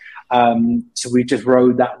time. So we just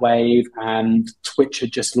rode that wave, and Twitch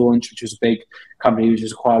had just launched, which was a big company which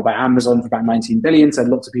was acquired by Amazon for about 19 billion. So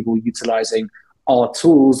lots of people utilizing our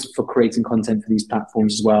tools for creating content for these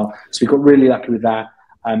platforms as well. So we got really lucky with that.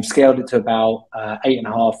 Scaled it to about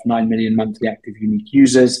 8.5, 9 million monthly active unique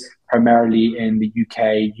users, primarily in the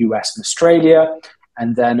UK, US, and Australia,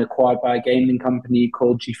 and then acquired by a gaming company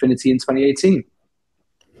called Gfinity in 2018.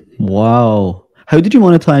 Wow. How did you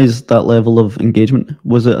monetize that level of engagement?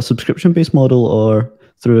 Was it a subscription-based model or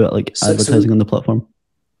through like advertising on the platform?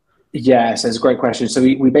 Yes, that's a great question. So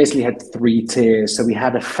we basically had three tiers. So we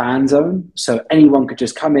had a fan zone. So anyone could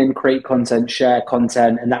just come in, create content, share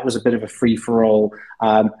content, and that was a bit of a free for all,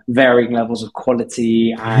 varying levels of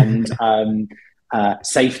quality and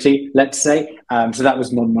safety, let's say. So that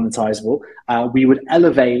was non-monetizable. We would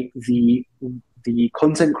elevate the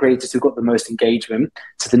content creators who got the most engagement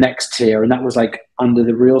to the next tier, and that was like under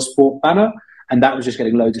the Real Sport banner. And that was just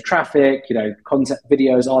getting loads of traffic, content,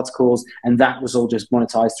 videos, articles, and that was all just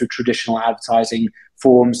monetized through traditional advertising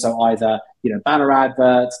forms. So either banner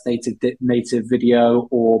adverts, native video,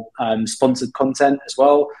 or sponsored content as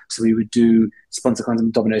well. So we would do sponsored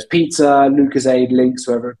content, Domino's Pizza, Lucozade, links,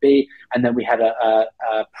 whoever it be, and then we had a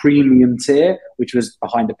premium tier which was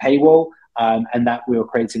behind a paywall. And that we were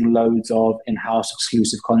creating loads of in-house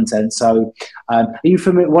exclusive content. So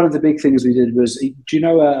even one of the big things we did was, do you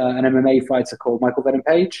know an MMA fighter called Michael Venom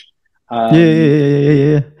Page?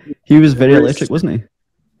 Yeah. He was very electric, wasn't he?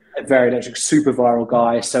 A very electric, super viral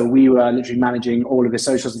guy. So we were literally managing all of his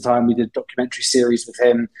socials at the time. We did a documentary series with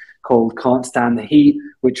him called Can't Stand the Heat,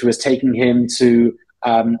 which was taking him to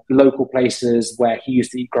local places where he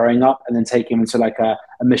used to eat growing up, and then taking him into like a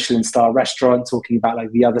Michelin star restaurant, talking about like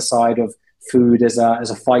the other side of food as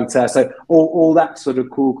a fighter. So all that sort of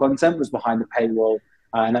cool content was behind the paywall,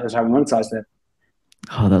 and that was how we monetized it.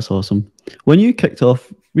 Oh, that's awesome. When you kicked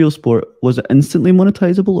off Real Sport, was it instantly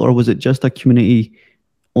monetizable, or was it just a community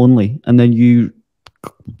only, and then you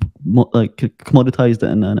like commoditized it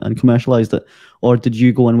and commercialized it, or did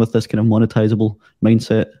you go in with this kind of monetizable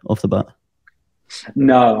mindset off the bat?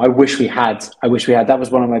 No, I wish we had. That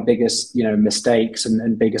was one of my biggest, mistakes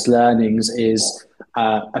and biggest learnings is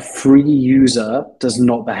a free user does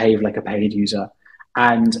not behave like a paid user.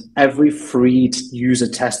 And every free user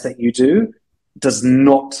test that you do does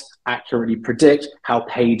not accurately predict how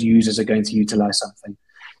paid users are going to utilize something.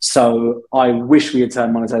 So I wish we had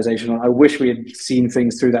turned monetization on. I wish we had seen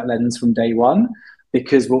things through that lens from day one,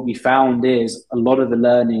 because what we found is a lot of the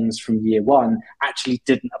learnings from year one actually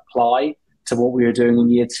didn't apply to what we were doing in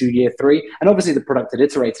year 2, year 3. And obviously the product had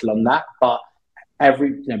iterated on that, but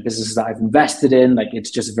every businesses that I've invested in, like, it's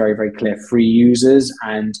just very, very clear free users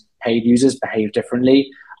and paid users behave differently.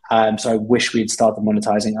 So I wish we'd started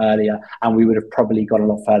monetizing earlier, and we would have probably got a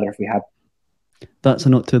lot further if we had. That's a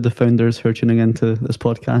note to the founders who are tuning into this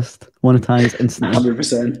podcast. Monetize instantly.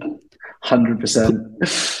 100%.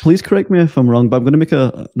 100%. Please correct me if I'm wrong, but I'm going to make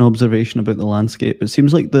an observation about the landscape. It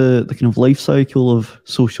seems like the kind of life cycle of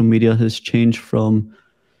social media has changed from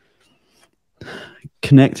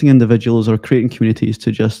connecting individuals or creating communities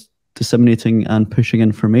to just disseminating and pushing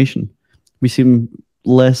information.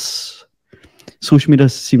 Social media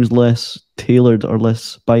seems less tailored or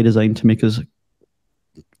less by design to make us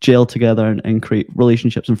gel together and create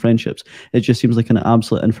relationships and friendships. It just seems like an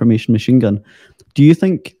absolute information machine gun. Do you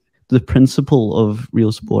think the principle of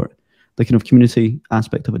Real Sport, the kind of community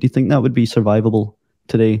aspect of it, do you think that would be survivable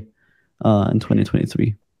today in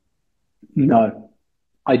 2023? No,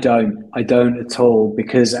 I don't. I don't at all,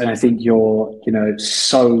 because, and I think you're,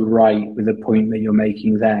 so right with the point that you're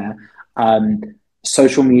making there.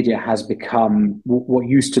 Social media has become what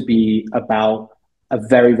used to be about a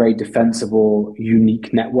very, very defensible,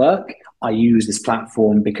 unique network. I use this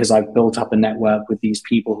platform because I've built up a network with these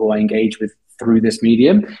people who I engage with through this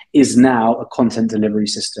medium, is now a content delivery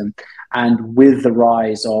system. And with the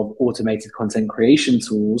rise of automated content creation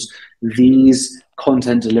tools, these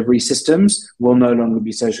content delivery systems will no longer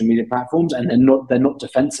be social media platforms, and they're not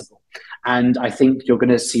defensible. And I think you're going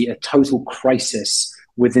to see a total crisis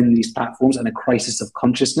within these platforms, and a crisis of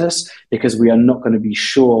consciousness, because we are not going to be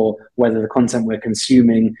sure whether the content we're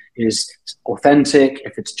consuming is authentic,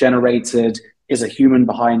 if it's generated, is a human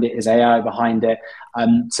behind it, is AI behind it.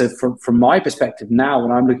 So from my perspective now,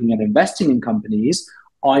 when I'm looking at investing in companies,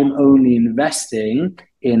 I'm only investing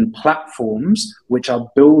in platforms which are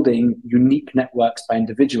building unique networks by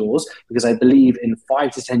individuals, because I believe in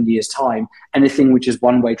 5 to 10 years' time, anything which is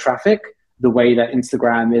one-way traffic, the way that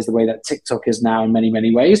Instagram is, the way that TikTok is now in many,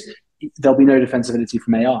 many ways, there'll be no defensibility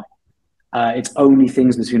from AI. It's only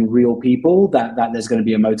things between real people that there's going to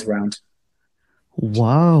be a moat around.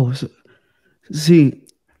 Wow. See,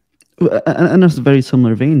 in a very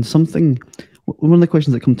similar vein, one of the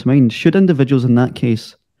questions that come to mind, should individuals in that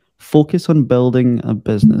case focus on building a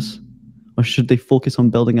business, or should they focus on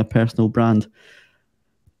building a personal brand?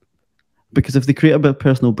 Because if they create a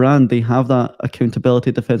personal brand, they have that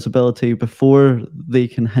accountability, defensibility before they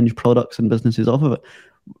can hinge products and businesses off of it.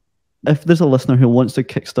 If there's a listener who wants to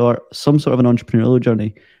kickstart some sort of an entrepreneurial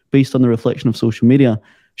journey based on the reflection of social media,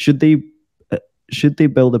 should they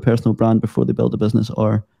build a personal brand before they build a business,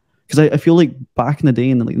 or because I feel like back in the day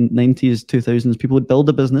in the like 90s, 2000s, people would build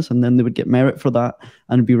a business and then they would get merit for that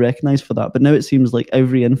and be recognized for that. But now it seems like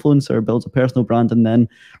every influencer builds a personal brand and then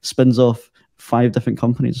spins off 5 different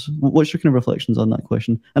companies. What's your kind of reflections on that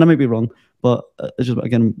question? And I might be wrong, but it's just,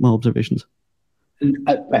 again, my observations.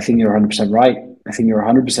 I think you're 100% right. I think you're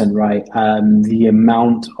 100% right. The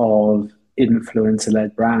amount of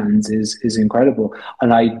influencer-led brands is incredible.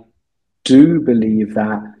 And I do believe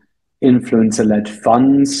that influencer-led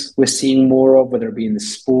funds we're seeing more of, whether it be in the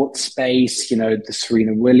sports space, the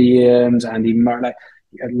Serena Williams, Andy Murray, like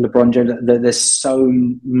LeBron James. There's so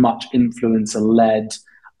much influencer-led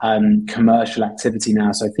commercial activity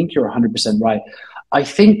now. So I think you're 100% right. I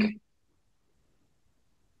think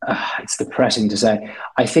it's depressing to say.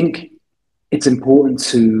 I think it's important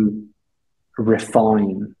to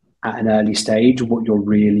refine at an early stage what you're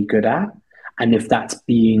really good at, and if that's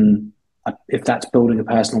building a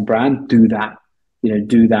personal brand, do that.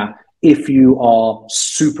 Do that. If you are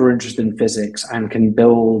super interested in physics and can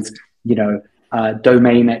build,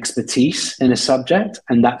 domain expertise in a subject,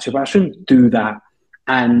 and that's your passion, do that.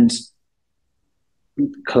 And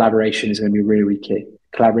collaboration is going to be really, really key.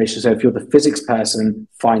 Collaboration. So if you're the physics person,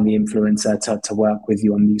 find the influencer to work with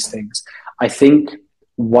you on these things. I think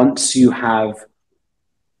once you have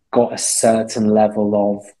got a certain level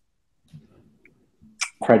of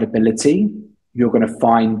credibility, you're going to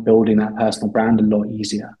find building that personal brand a lot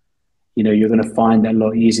easier. You're going to find that a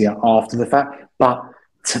lot easier after the fact. But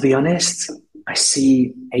to be honest, I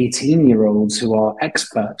see 18-year-olds who are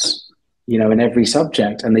experts, in every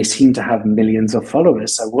subject, and they seem to have millions of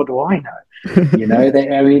followers. So what do I know?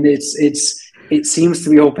 It seems to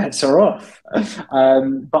be all bets are off.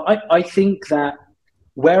 But I think that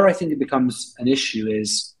where I think it becomes an issue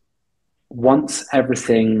is once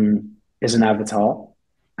everything is an avatar,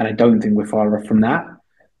 and I don't think we're far off from that,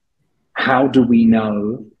 how do we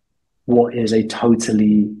know what is a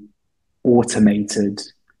totally automated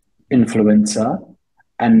influencer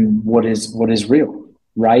and what is real,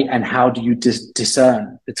 right? And how do you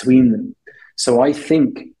discern between them? So I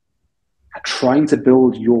think trying to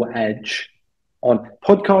build your edge on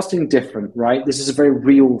podcasting, different, right? This is a very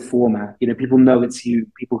real format. People know it's you.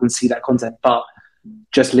 People can see that content, but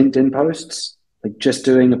just LinkedIn posts, like just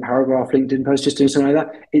doing a paragraph LinkedIn post, just doing something like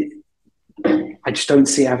that, I just don't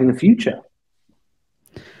see it having a future.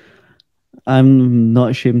 I'm not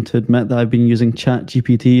ashamed to admit that I've been using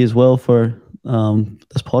ChatGPT as well for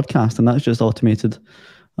this podcast, and that's just automated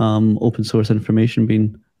open source information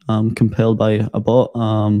being compiled by a bot.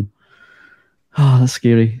 That's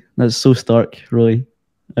scary. That's so stark, Roei.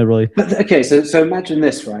 But okay, so imagine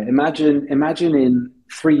this, right? Imagine in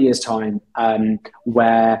 3 years' time,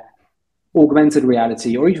 where augmented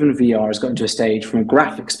reality or even VR has gotten to a stage from a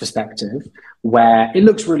graphics perspective where it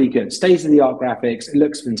looks really good, state-of-the-art graphics, it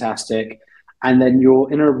looks fantastic, and then you're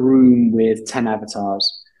in a room with 10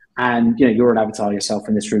 avatars, and you're an avatar yourself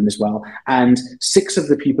in this room as well, and 6 of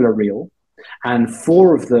the people are real, and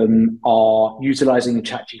 4 of them are utilizing a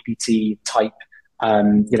ChatGPT type,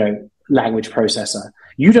 language processor.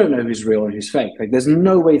 You don't know who's real and who's fake. Like, there's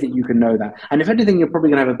no way that you can know that. And if anything, you're probably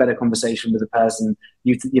going to have a better conversation with the person,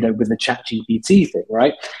 with the ChatGPT thing,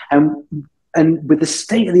 right? And with the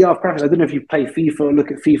state-of-the-art graphics, I don't know if you play FIFA or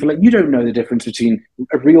look at FIFA, like, you don't know the difference between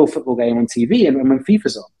a real football game on TV and when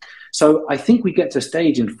FIFA's on. So I think we get to a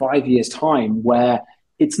stage in 5 years' time where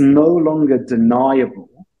it's no longer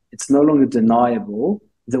deniable. It's no longer deniable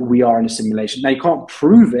that we are in a simulation. Now, you can't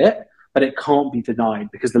prove it, but it can't be denied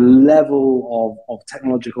because the level of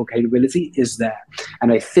technological capability is there.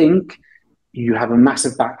 And I think you have a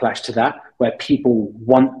massive backlash to that where people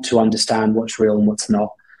want to understand what's real and what's not.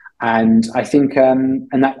 And I think, and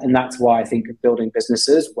that's why I think building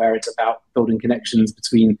businesses where it's about building connections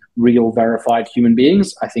between real, verified human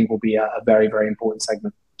beings, I think will be a very, very important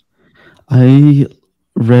segment. I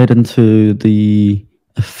read into the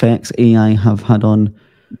effects AI have had on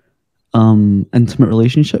intimate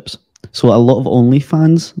relationships. So a lot of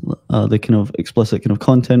OnlyFans, the kind of explicit kind of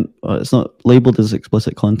content, it's not labeled as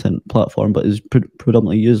explicit content platform, but is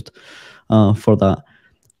predominantly used for that.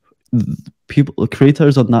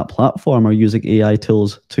 Creators on that platform are using AI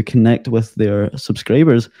tools to connect with their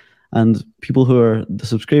subscribers, and people who are the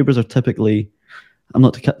subscribers are typically, I'm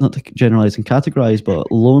not to generalize and categorize,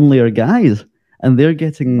 but lonelier guys, and they're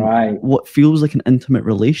getting what feels like an intimate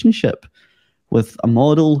relationship with a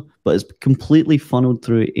model, but it's completely funneled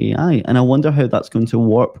through AI. And I wonder how that's going to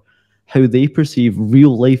warp how they perceive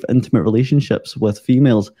real life intimate relationships with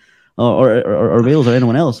females or males or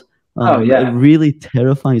anyone else. It really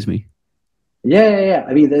terrifies me. Yeah.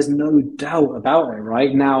 I mean, there's no doubt about it,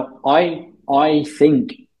 right? Now, I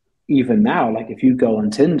think, even now, like if you go on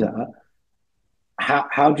Tinder,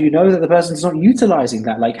 how do you know that the person's not utilizing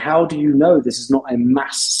that? Like, how do you know this is not a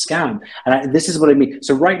mass scam? And this is what I mean.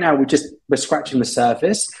 So right now we're scratching the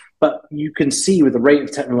surface, but you can see with the rate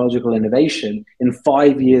of technological innovation in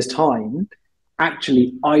 5 years' time,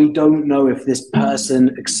 actually, I don't know if this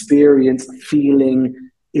person experience,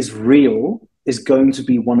 feeling is real, is going to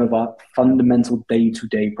be one of our fundamental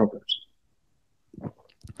day-to-day problems.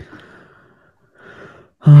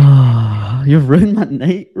 You've ruined my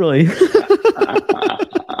night, Roy.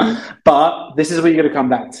 But this is what you're going to come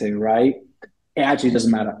back to, right? It actually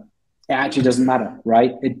doesn't matter. It actually doesn't matter,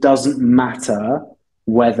 right? It doesn't matter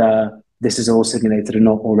whether this is all simulated or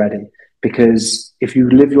not already. Because if you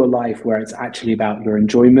live your life where it's actually about your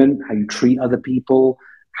enjoyment, how you treat other people,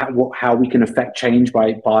 how we can affect change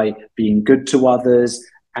by being good to others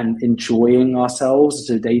and enjoying ourselves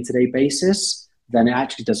on a day-to-day basis, then it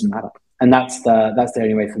actually doesn't matter. And that's the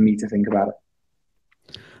only way for me to think about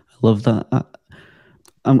it. I love that.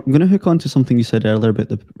 I'm going to hook on to something you said earlier about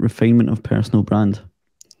the refinement of personal brand.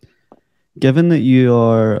 Given that you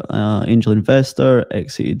are an angel investor,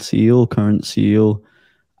 exited CEO, current CEO,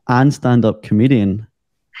 and stand-up comedian,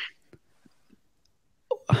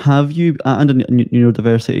 have you, and a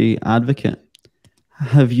neurodiversity advocate,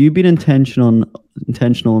 have you been intentional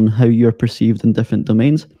on how you're perceived in different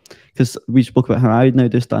domains? Because we spoke about how I now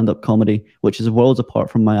do stand-up comedy, which is worlds apart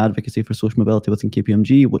from my advocacy for social mobility within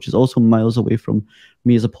KPMG, which is also miles away from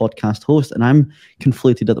me as a podcast host. And I'm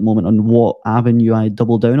conflated at the moment on what avenue I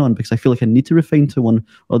double down on, because I feel like I need to refine to one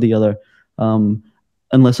or the other. And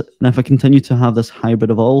if I continue to have this hybrid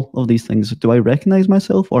of all of these things, do I recognize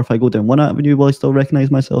myself? Or if I go down one avenue, will I still recognize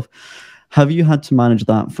myself? Have you had to manage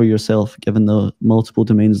that for yourself, given the multiple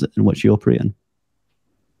domains in which you operate in?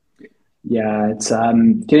 Yeah, it's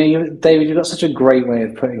David, you've got such a great way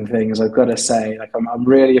of putting things. I've got to say, like I'm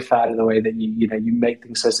really a fan of the way that you make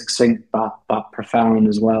things so succinct but profound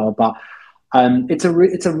as well. But it's a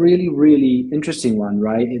really really interesting one,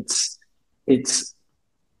 right? It's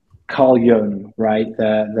Carl Jung, right?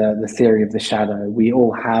 The theory of the shadow. We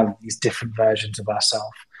all have these different versions of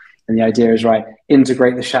ourselves, and the idea is, right,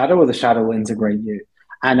 integrate the shadow, or the shadow will integrate you.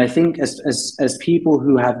 And I think as people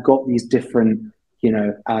who have got these different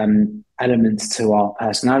elements to our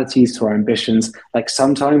personalities, to our ambitions, like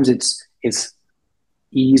sometimes it's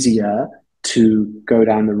easier to go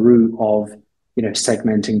down the route of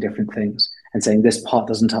segmenting different things and saying this part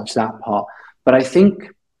doesn't touch that part. But I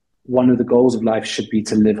think one of the goals of life should be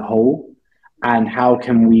to live whole. And how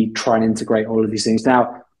can we try and integrate all of these things?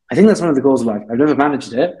 Now, I think that's one of the goals of life. I've never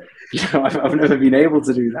managed it. I've never been able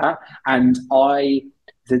to do that. And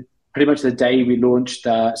pretty much the day we launched,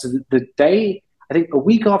 the day, I think a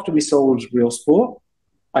week after we sold Real Sport,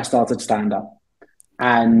 I started stand-up.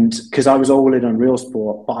 And because I was all in on Real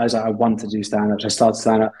Sport, but I was like, I want to do stand-up, so I started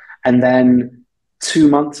stand-up. And then 2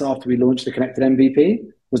 months after we launched the Connected MVP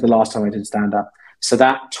was the last time I did stand-up. So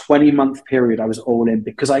that 20-month period, I was all in,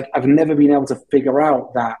 because I've never been able to figure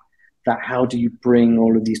out that how do you bring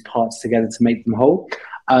all of these parts together to make them whole.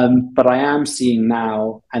 But I am seeing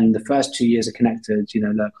now, and the first 2 years of Connected,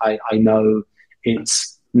 look, I know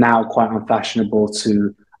it's now quite unfashionable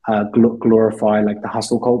to glorify like the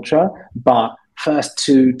hustle culture, but first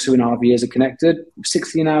two and a half years of Connected,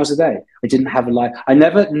 16 hours a day. I didn't have a life. I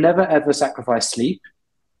never ever sacrificed sleep.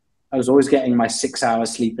 I was always getting my 6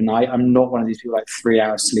 hours sleep a night. I'm not one of these people like 3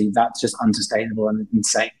 hours sleep. That's just unsustainable and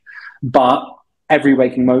insane. But every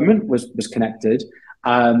waking moment was Connected.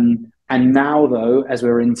 And now, though, as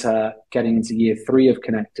we're getting into year 3 of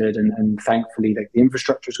Connected, and thankfully, like, the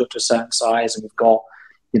infrastructure's got to a certain size, and we've got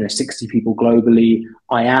 60 people globally,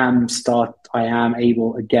 I am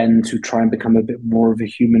able again to try and become a bit more of a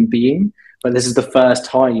human being. But this is the first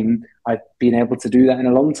time I've been able to do that in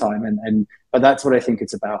a long time, but that's what I think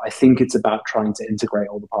it's about. I think it's about trying to integrate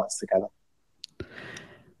all the parts together.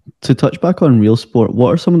 To touch back on Real Sport,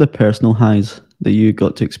 what are some of the personal highs that you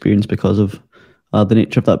got to experience because of the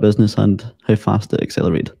nature of that business and how fast it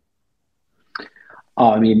accelerated?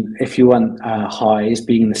 I mean, if you want highs,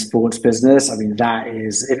 being in the sports business, I mean, that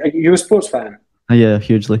is... You're a sports fan? Yeah,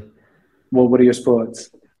 hugely. Well, what are your sports?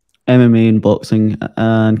 MMA and boxing,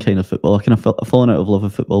 and kind of football. I've fallen out of love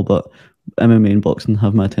with football, but MMA and boxing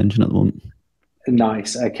have my attention at the moment.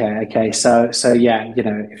 Nice. Okay. So yeah,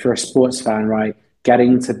 if you're a sports fan, right,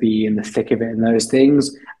 getting to be in the thick of it in those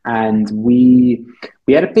things. And we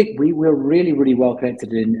were really, really well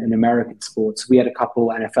connected in American sports. We had a couple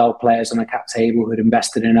NFL players on the cap table who had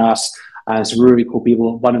invested in us. Some really cool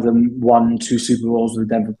people. One of them won 2 Super Bowls with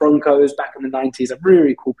the Denver Broncos back in the 90s.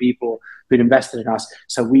 Really cool people who'd invested in us.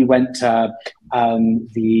 So we went to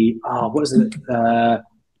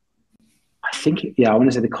I think, yeah, I want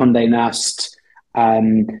to say the Condé Nast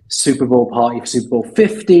Super Bowl party for Super Bowl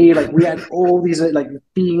 50. Like we had all these, like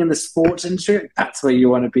being in the sports industry, that's where you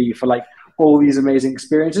want to be for like all these amazing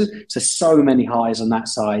experiences. So many highs on that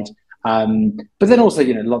side. But then also,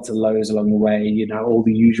 lots of lows along the way, all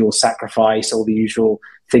the usual sacrifice, all the usual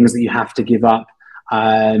things that you have to give up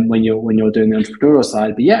when you're doing the entrepreneurial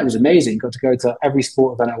side. But yeah, it was amazing. Got to go to every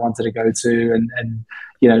sport event I wanted to go to and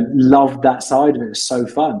loved that side of it. It was so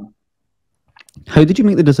fun. How did you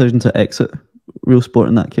make the decision to exit real sport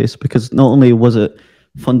in that case? Because not only was it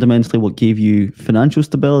fundamentally what gave you financial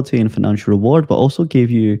stability and financial reward, but also gave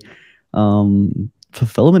you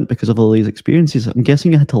fulfillment because of all these experiences. I'm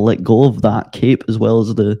guessing you had to let go of that cape as well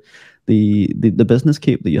as the business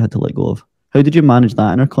cape that you had to let go of. How did you manage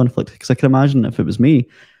that inner conflict? Because I can imagine if it was me,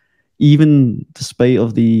 even despite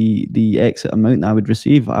of the exit amount that I would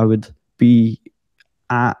receive, I would be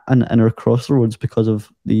at an inner crossroads because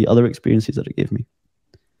of the other experiences that it gave me.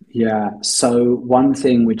 Yeah. So one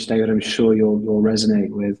thing which, David, I'm sure you'll resonate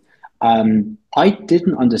with, I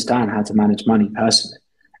didn't understand how to manage money personally.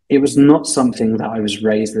 It was not something that I was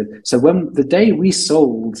raised with. So when the day we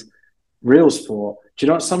sold Real Sport, do you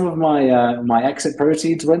know what some of my exit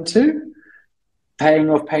proceeds went to? Paying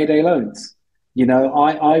off payday loans.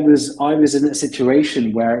 I was in a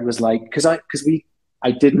situation where it was like, because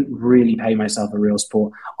I didn't really pay myself a Real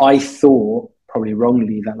Sport. I thought, probably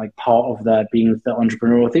wrongly, that like part of being the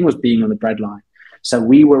entrepreneurial thing was being on the breadline. So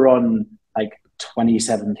we were on like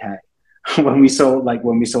 27K when we sold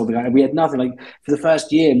the guy. We had nothing. Like for the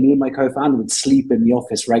first year, me and my co-founder would sleep in the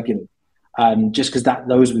office regularly. Just because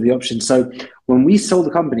those were the options. So when we sold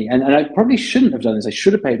the company, and I probably shouldn't have done this, I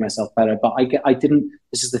should have paid myself better, but I didn't.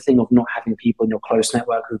 This is the thing of not having people in your close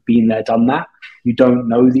network who've been there, done that. You don't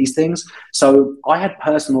know these things. So I had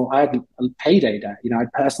payday debt. I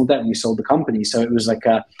had personal debt when we sold the company. So it was like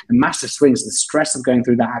a massive swing. So the stress of going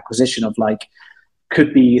through that acquisition of like,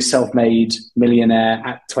 could be a self-made millionaire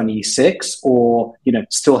at 26 or,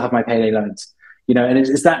 still have my payday loans, and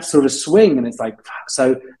it's that sort of swing. And it's like,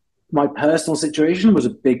 so my personal situation was a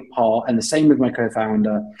big part, and the same with my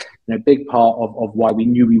co-founder, a big part of why we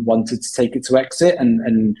knew we wanted to take it to exit.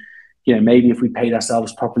 And maybe if we paid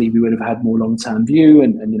ourselves properly, we would have had more long-term view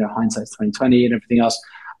and hindsight's 2020 and everything else.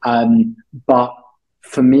 But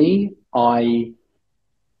for me, I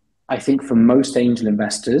think for most angel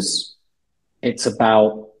investors, it's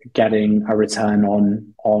about getting a return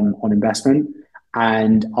on investment.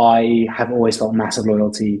 And I have always felt massive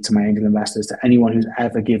loyalty to my angel investors, to anyone who's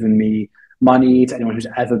ever given me money, to anyone who's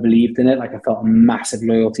ever believed in it. Like I felt a massive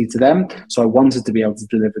loyalty to them. So I wanted to be able to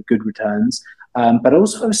deliver good returns, but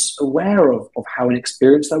also I was aware of how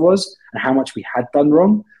inexperienced I was and how much we had done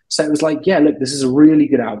wrong. So it was like, yeah, look, this is a really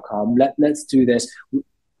good outcome. Let's do this.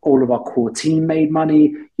 All of our core team made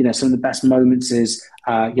money. Some of the best moments is,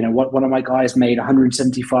 one of my guys made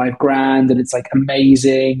 175 grand and it's like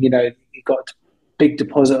amazing. He got big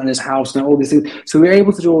deposit on his house and all these things. So we were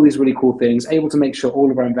able to do all these really cool things, able to make sure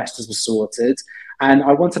all of our investors were sorted. And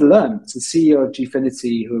I wanted to learn. So the CEO of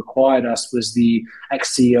Gfinity, who acquired us, was the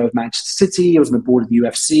ex-CEO of Manchester City. He was on the board of the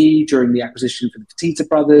UFC during the acquisition for the Petita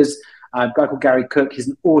brothers. A guy called Gary Cook. He's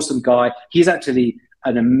an awesome guy. He's actually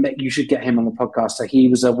you should get him on the podcast. So he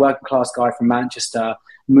was a working class guy from Manchester,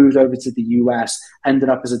 moved over to the US, ended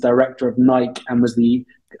up as a director of Nike, and was the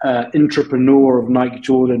entrepreneur of Nike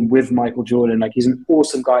Jordan with Michael Jordan. Like he's an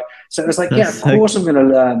awesome guy. So it was like, of course I'm going to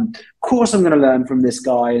learn. Of course I'm going to learn from this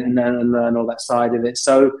guy and then learn all that side of it.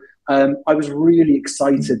 So I was really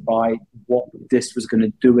excited by what this was going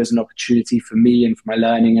to do as an opportunity for me and for my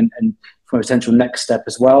learning and for a potential next step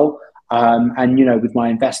as well. And with my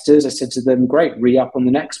investors, I said to them, great, re-up on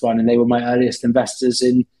the next one. And they were my earliest investors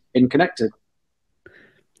in Connected.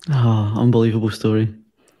 Oh, unbelievable story.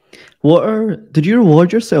 Did you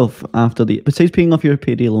reward yourself besides paying off your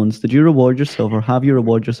payday loans, did you reward yourself or have you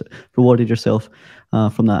rewarded yourself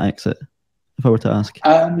from that exit? If I were to ask.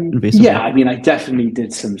 Yeah, I mean, I definitely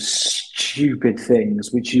did some stupid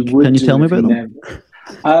things, which you would. Can you tell me about them?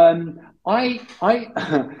 I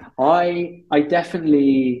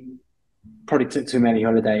definitely probably took too many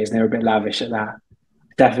holidays and they were a bit lavish at that.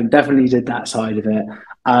 Definitely did that side of it.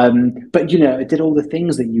 But I did all the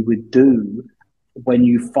things that you would do when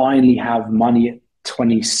you finally have money at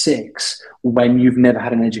 26, when you've never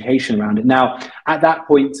had an education around it. Now, at that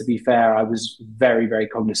point, to be fair, I was very, very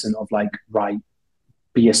cognizant of like, right,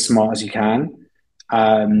 be as smart as you can.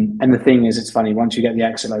 And the thing is, it's funny, once you get the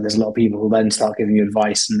exit, like there's a lot of people who then start giving you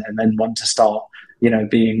advice and then want to start,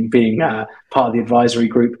 being part of the advisory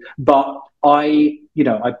group. But I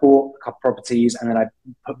bought a couple properties and then I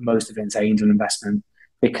put most of it into angel investment.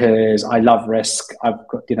 because I love risk. I've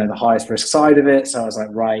got, you know, the highest risk side of it. So I was like,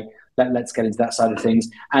 right, let's get into that side of things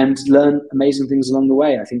and learn amazing things along the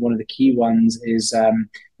way. I think one of the key ones is,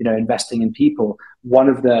 you know, investing in people. One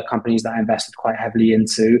of the companies that I invested quite heavily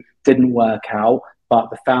into didn't work out, but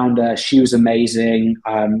the founder, she was amazing,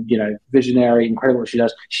 you know, visionary, incredible what she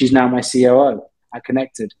does. She's now my COO at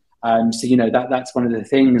Connected. So, you know, that's one of the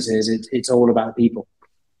things is it's all about people.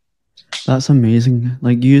 That's amazing.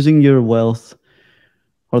 Like using your wealth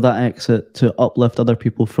or that exit to uplift other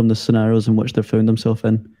people from the scenarios in which they've found themselves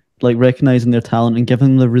in, like recognizing their talent and giving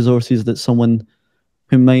them the resources that someone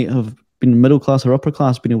who might have been middle class or upper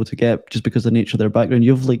class been able to get just because of the nature of their background.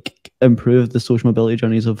 You've like improved the social mobility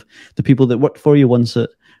journeys of the people that worked for you once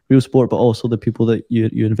at Real Sport, but also the people that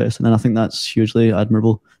you invest in. And I think that's hugely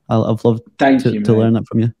admirable. I've loved to learn that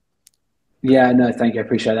from you. Yeah, no, thank you. I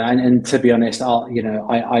appreciate that. And to be honest,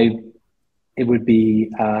 it would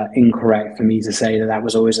be incorrect for me to say that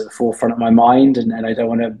was always at the forefront of my mind, and I don't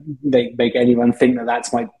want to make anyone think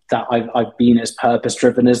that I've been as purpose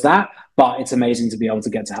driven as that. But it's amazing to be able to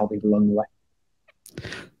get to help people along the way.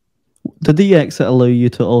 Did the exit allow you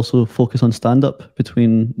to also focus on stand up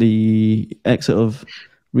between the exit of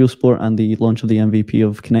Real Sport and the launch of the MVP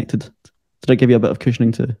of Connected? Did it give you a bit of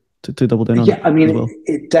cushioning to double down on? Yeah, I mean,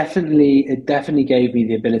 it definitely gave me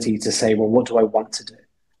the ability to say, well, what do I want to do?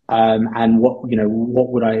 And what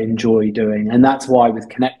would I enjoy doing? And that's why with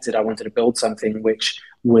Connected, I wanted to build something which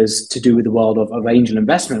was to do with the world of angel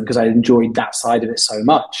investment, because I enjoyed that side of it so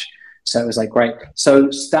much. So it was like, great. So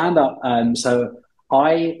stand up. So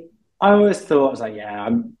I always thought, I was like, yeah,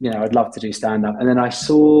 I'd love to do stand up. And then I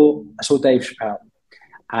saw Dave Chappelle,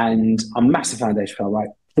 and I'm a massive fan of Dave Chappelle, right?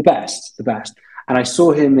 The best. And I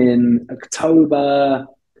saw him in October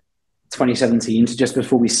 2017, so just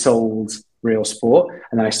before we sold Real Sport.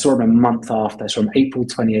 And then I saw him a month after, so from April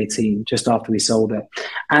 2018, just after we sold it.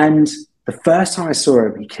 And the first time I saw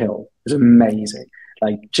him, he killed. It was amazing.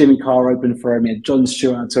 Like Jimmy Carr opened for him, he had Jon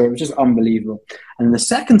Stewart on tour. It was just unbelievable. And the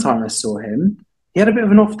second time I saw him, he had a bit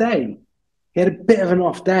of an off day.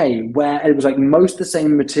 Where it was like most the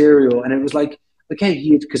same material. And it was like, okay,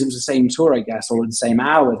 because it was the same tour, I guess, or the same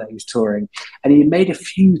hour that he was touring. And he made a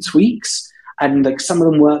few tweaks, and like some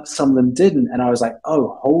of them worked, some of them didn't. And I was like,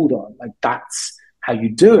 oh, hold on. Like that's how you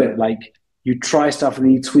do it. Like you try stuff and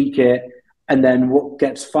then you tweak it. And then what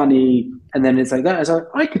gets funny, and then it's like that. So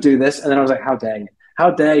I could do this. And then I was like, how dare you? How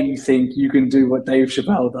dare you think you can do what Dave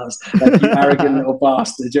Chappelle does? Like, you arrogant little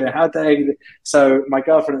bastard. How dare you? So my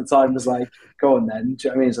girlfriend at the time was like, go on then. Do you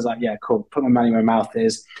know what I mean? So I was like, yeah, cool. Put my money where my mouth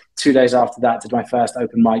is. 2 days after that, did my first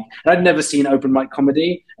open mic. And I'd never seen open mic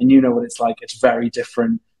comedy. And you know what it's like. It's very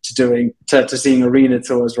different to seeing arena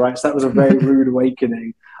tours, right? So that was a very rude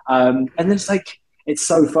awakening. And then it's like, it's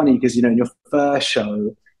so funny because, in your first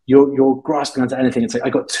show, you're grasping onto anything. It's like, I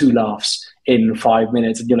got 2 laughs in 5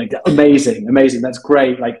 minutes, and you're like, amazing, that's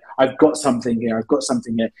great. Like, I've got something here.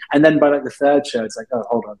 And then by like the third show, it's like, oh,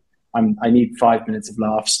 hold on, I need 5 minutes of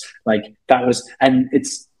laughs. Like that was, and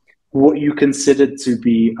it's what you considered to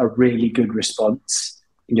be a really good response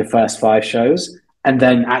in your first 5 shows. And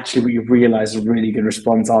then actually what you realize is a really good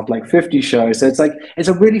response after like 50 shows. So it's like, it's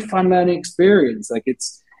a really fun learning experience. Like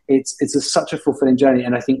it's such a fulfilling journey.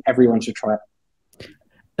 And I think everyone should try it.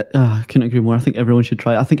 I couldn't agree more. I think everyone should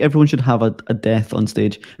try it. I think everyone should have a death on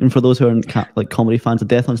stage. And for those who aren't like comedy fans, a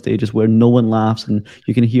death on stage is where no one laughs and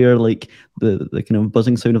you can hear like the kind of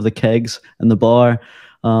buzzing sound of the kegs in the bar.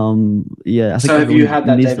 Yeah. I think so have you had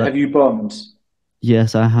that, Dave? Have you bombed?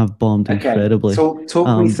 Yes, I have bombed incredibly. Talk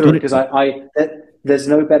me through it, because there's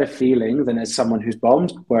no better feeling than as someone who's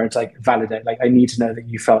bombed, where it's like validate. Like I need to know that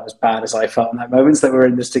you felt as bad as I felt in that moment, so that we're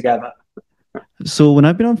in this together. So when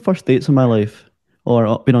I've been on first dates in my life,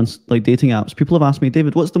 or been on like dating apps, people have asked me,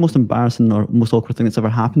 David, what's the most embarrassing or most awkward thing that's ever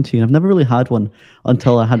happened to you? And I've never really had one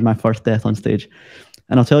until I had my first death on stage.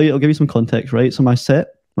 And I'll give you some context, right? So my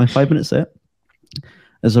 5-minute set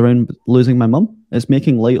is around losing my mum. It's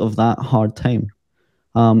making light of that hard time.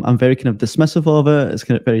 I'm very kind of dismissive of it. It's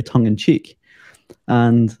kind of very tongue in cheek.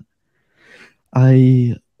 And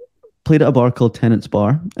I played at a bar called Tennant's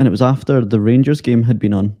Bar, and it was after the Rangers game had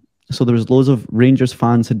been on. So there was loads of Rangers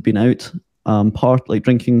fans had been out, like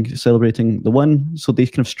drinking, celebrating the win. So they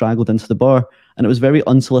kind of straggled into the bar, and it was very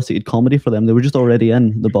unsolicited comedy for them. They were just already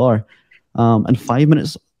in the bar. And 5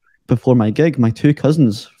 minutes before my gig, my 2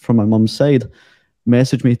 cousins from my mum's side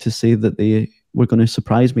messaged me to say that they were going to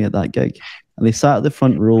surprise me at that gig. And they sat at the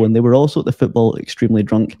front row, and they were also at the football extremely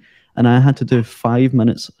drunk. And I had to do 5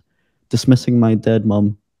 minutes dismissing my dead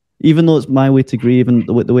mum. Even though it's my way to grieve and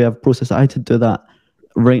the way I've processed it, I had to do that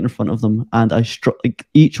right in front of them. And I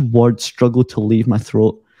each word struggled to leave my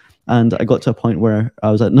throat. And I got to a point where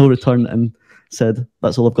I was at no return and said,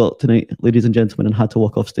 "That's all I've got tonight, ladies and gentlemen," and had to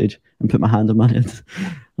walk off stage and put my hand on my head.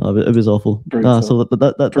 It was awful. So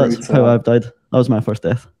that's how I've died. That was my first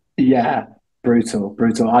death. Yeah, brutal.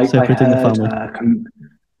 Separating the family.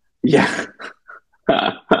 Yeah.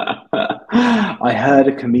 I heard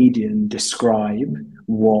a comedian describe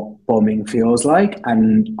what bombing feels like,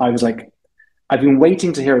 and I was like, I've been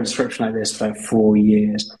waiting to hear a description like this for like 4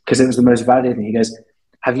 years because it was the most validating. He goes,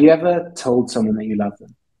 "Have you ever told someone that you love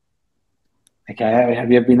them? Okay, have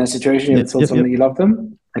you ever been in that situation? You ever told someone that you love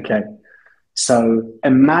them? Okay, so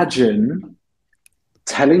imagine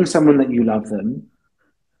telling someone that you love them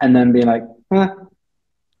and then being like,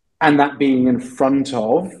 and that being in front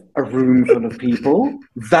of a room full of people,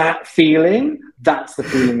 that feeling, that's the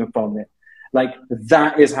feeling of bombing. Like,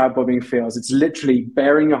 that is how bombing feels. It's literally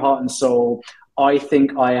bearing your heart and soul. I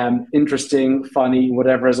think I am interesting, funny,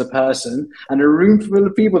 whatever as a person, and a room full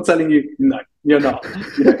of people telling you, no, you're not.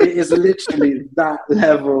 You know, it is literally that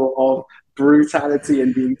level of brutality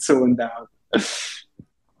and being torn down.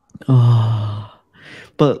 Oh,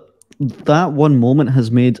 but that one moment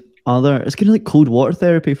has made it's kind of like cold water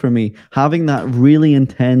therapy for me. Having that really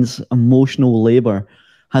intense emotional labor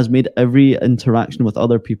has made every interaction with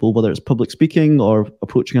other people, whether it's public speaking or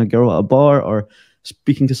approaching a girl at a bar or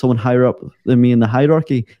speaking to someone higher up than me in the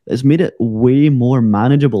hierarchy, it's made it way more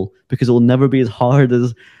manageable because it will never be as hard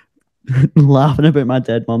as laughing about my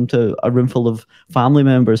dead mum to a room full of family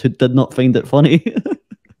members who did not find it funny.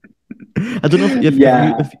 I don't know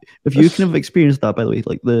if you kind of experienced that, by the way,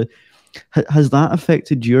 like has that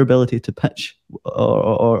affected your ability to pitch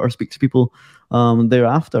or speak to people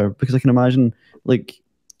thereafter? Because I can imagine, like,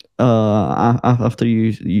 after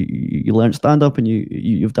you learned stand up and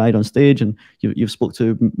you've died on stage and you've spoke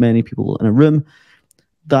to many people in a room,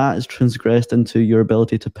 that is transgressed into your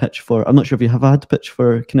ability to pitch for. I'm not sure if you have had to pitch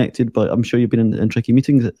for Connected, but I'm sure you've been in tricky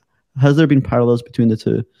meetings. Has there been parallels between the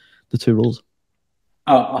two roles?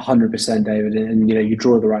 100%, David, and you know, you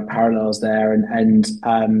draw the right parallels there.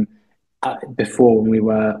 And before, when we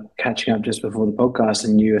were catching up just before the podcast,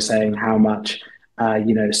 and you were saying how much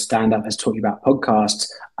you know, stand up has taught you about podcasts.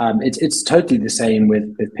 It's totally the same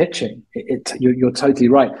with pitching. You're totally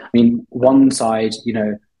right. I mean, one side, you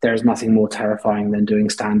know, there is nothing more terrifying than doing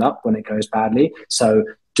stand up when it goes badly. So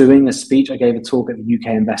doing a speech, I gave a talk at the UK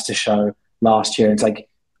Investor Show last year. It's like,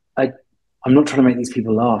 I'm not trying to make these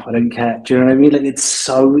people laugh. I don't care. Do you know what I mean? Like, it's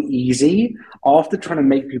so easy after trying to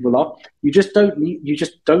make people laugh. You just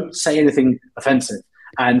don't say anything offensive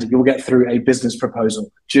and you'll get through a business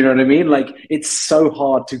proposal. Do you know what I mean? Like, it's so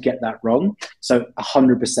hard to get that wrong. So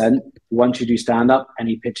 100%, once you do stand up,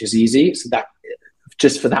 any pitch is easy. So that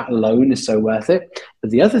just for that alone is so worth it. But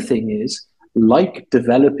the other thing is, like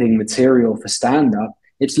developing material for stand up,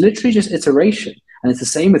 it's literally just iteration. And it's the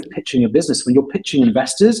same with pitching a business. When you're pitching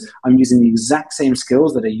investors, I'm using the exact same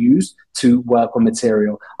skills that I use to work on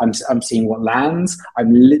material. I'm seeing what lands.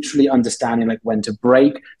 I'm literally understanding like when to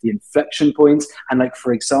break, the inflection points. And like,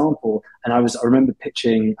 for example, and I remember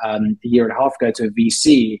pitching a year and a half ago to a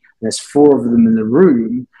VC, and there's 4 of them in the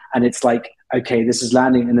room, and it's like, okay, this is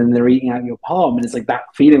landing, and then they're eating out your palm, and it's like that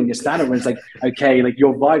feeling you stand up when it's like, okay, like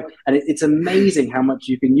your vibe, and it's amazing how much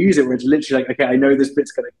you can use it, where it's literally like, okay, I know this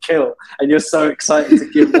bit's gonna kill, and you're so excited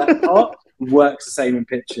to give that part. Works the same in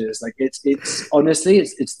pitches. Like, it's honestly,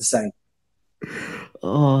 it's the same.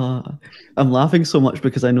 Oh, I'm laughing so much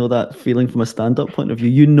because I know that feeling from a stand-up point of view.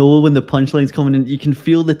 You know when the punchline's coming in, you can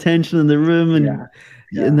feel the tension in the room, and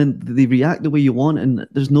and then they react the way you want, and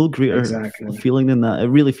there's no greater feeling than that. It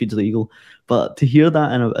really feeds the ego. But to hear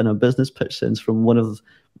that in a business pitch sense from one of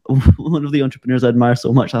the entrepreneurs I admire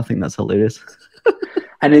so much, I think that's hilarious.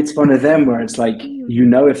 And it's one of them where it's like, you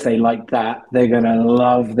know, if they like that, they're going to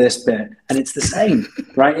love this bit. And it's the same,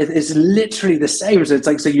 right? It's literally the same. So it's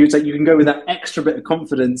like you can go with that extra bit of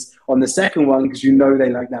confidence on the second one because you know they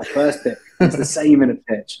like that first bit. It's the same in a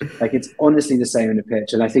pitch. Like, it's honestly the same in a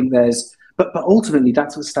pitch. And I think but ultimately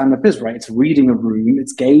that's what stand-up is, right? It's reading a room,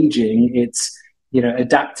 it's gauging, it's, you know,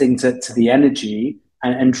 adapting to the energy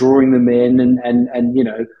and drawing them in and, you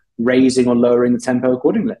know, raising or lowering the tempo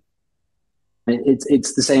accordingly.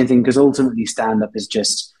 It's the same thing, because ultimately stand-up is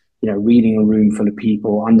just, you know, reading a room full of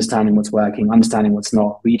people, understanding what's working, understanding what's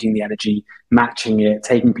not, reading the energy, matching it,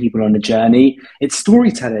 taking people on a journey. It's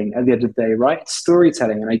storytelling at the end of the day, right? It's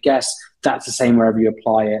storytelling. And I guess that's the same wherever you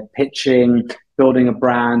apply it. Pitching, building a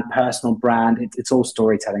brand, personal brand, it's all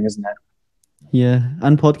storytelling, isn't it? Yeah,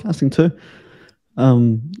 and podcasting too.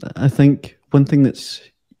 I think one thing that's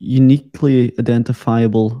uniquely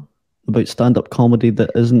identifiable about stand-up comedy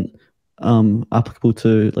that isn't applicable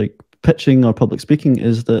to like pitching or public speaking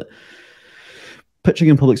is that pitching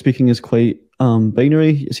and public speaking is quite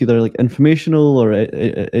binary. It's either like informational or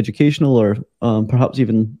educational, or perhaps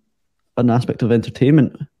even an aspect of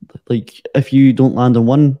entertainment. Like if you don't land on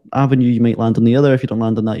one avenue, you might land on the other. If you don't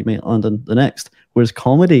land on that, you might land on the next. Whereas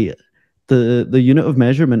comedy, the unit of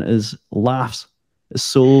measurement is laughs. It's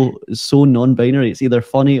so non-binary. It's either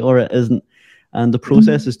funny or it isn't. And the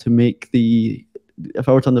process is to make if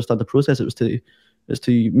I were to understand the process, it was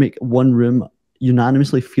to make one room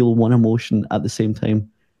unanimously feel one emotion at the same time.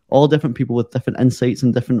 All different people with different insights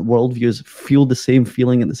and different worldviews feel the same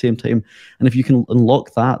feeling at the same time. And if you can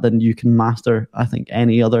unlock that, then you can master, I think,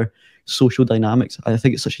 any other social dynamics. I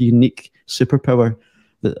think it's such a unique superpower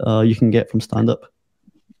that you can get from stand-up.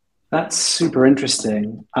 That's super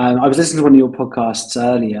interesting. I was listening to one of your podcasts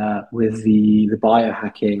earlier with the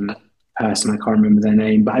biohacking person. I can't remember their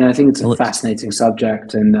name, but I think it's a fascinating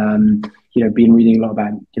subject. And been reading a lot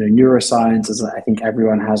about neuroscience, as I think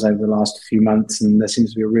everyone has over the last few months, and there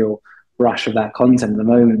seems to be a real rush of that content at the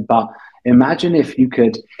moment. But imagine if you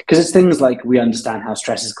could, because it's things like we understand how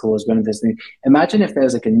stress is caused, one of those things. Imagine if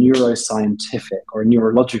there's like a neuroscientific or a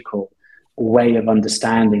neurological way of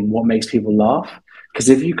understanding what makes people laugh. Because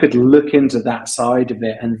if you could look into that side of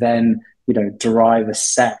it and then, derive a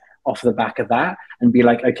set off the back of that and be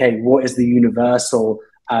like, okay, what is the universal,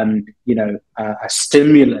 a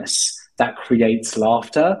stimulus that creates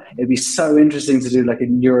laughter? It'd be so interesting to do like a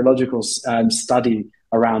neurological study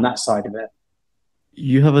around that side of it.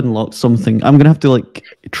 You have unlocked something. I'm going to have to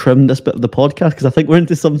trim this bit of the podcast because I think we're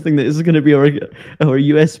into something that is going to be our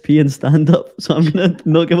USP and stand-up. So I'm going to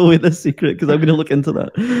not give away this secret because I'm going to look into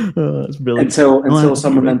that. Oh, that's brilliant. Until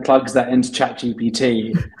someone then plugs that into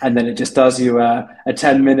ChatGPT and then it just does you a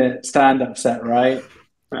 10-minute stand-up set, right?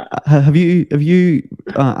 Have you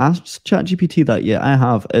asked ChatGPT that yet? I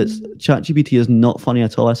have. ChatGPT is not funny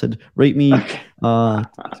at all. I said, rate me 10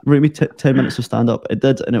 minutes of stand-up. It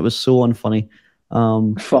did, and it was so unfunny.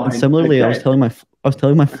 And similarly, okay. I was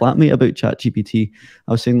telling my flatmate about ChatGPT.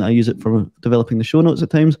 I was saying that I use it for developing the show notes at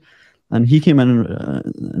times, and he came in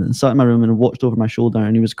and sat in my room and watched over my shoulder,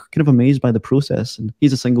 and he was kind of amazed by the process. And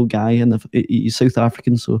he's a single guy, and he's South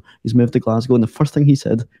African, so he's moved to Glasgow. And the first thing he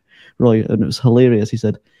said, Roy, and it was hilarious, he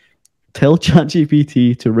said, "Tell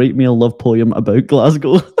ChatGPT to write me a love poem about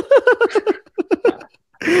Glasgow."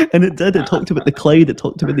 And it did. It talked about the Clyde, it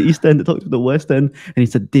talked about the East End, it talked about the West End. And he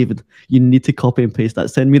said, "David, you need to copy and paste that.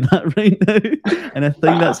 Send me that right now." And I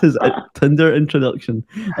think that's his Tinder introduction.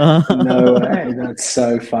 No way. That's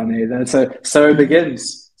so funny. So it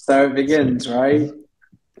begins. So it begins, right?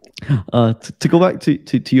 To go back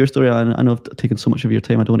to your story, I know I've taken so much of your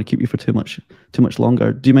time. I don't want to keep you for too much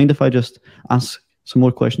longer. Do you mind if I just ask some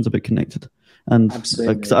more questions about Connected? And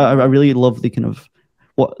absolutely, because I really love the kind of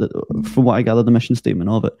from what I gather, the mission statement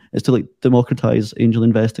of it is to democratize angel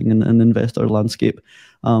investing and the investor landscape.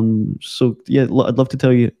 So yeah, I'd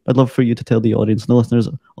love for you to tell the audience and the listeners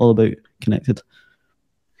all about Connected.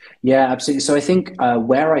 Yeah, absolutely. So I think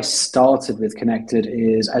where I started with Connected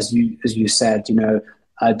is, as you said,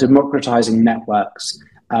 democratizing networks.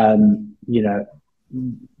 We're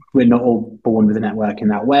not all born with a network in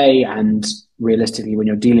that way, and realistically, when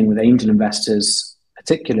you're dealing with angel investors,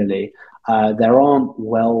 particularly, there aren't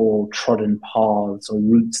well-trodden paths or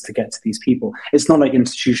routes to get to these people. It's not like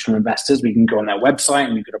institutional investors. We can go on their website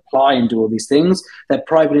and we could apply and do all these things. They're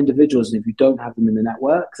private individuals, and if you don't have them in the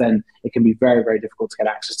network, then it can be very, very difficult to get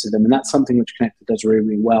access to them. And that's something which Connected does really,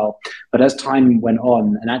 really well. But as time went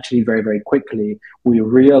on, and actually very, very quickly, we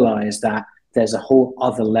realized that there's a whole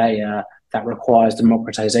other layer that requires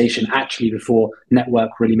democratization actually before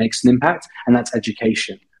network really makes an impact, and that's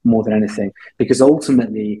education more than anything. Because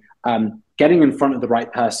ultimately, getting in front of the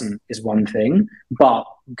right person is one thing, but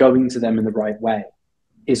going to them in the right way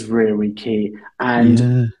is really, really key.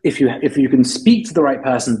 And if you can speak to the right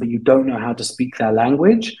person, but you don't know how to speak their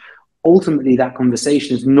language, ultimately that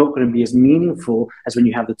conversation is not going to be as meaningful as when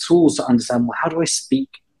you have the tools to understand, well, how do I speak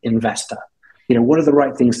investor? What are the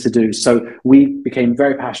right things to do? So we became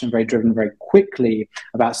very passionate, very driven, very quickly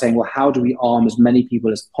about saying, well, how do we arm as many people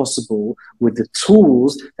as possible with the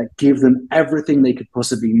tools that give them everything they could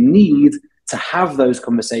possibly need to have those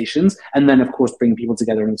conversations, and then, of course, bring people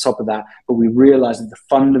together on top of that. But we realized that the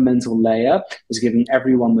fundamental layer is giving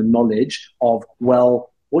everyone the knowledge of,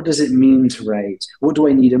 well, what does it mean to raise? What do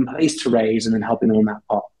I need in place to raise? And then helping them on that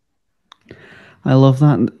part. I love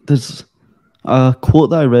that. There's a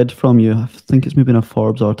quote that I read from you, I think it's maybe in a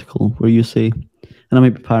Forbes article, where you say, and I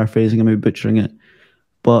might be paraphrasing, I might be butchering it,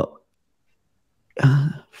 but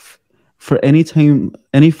for any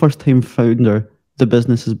first-time founder, the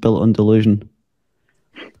business is built on delusion.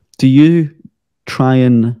 Do you try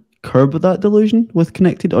and curb that delusion with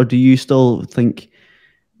Connected, or do you still think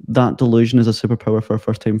that delusion is a superpower for a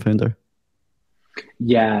first-time founder?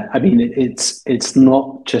 Yeah, I mean, it's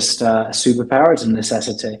not just a superpower; it's a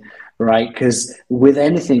necessity, right? Because with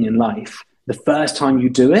anything in life, the first time you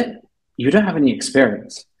do it, you don't have any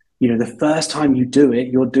experience. The first time you do it,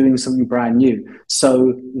 you're doing something brand new.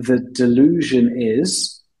 So the delusion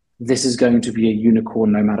is this is going to be a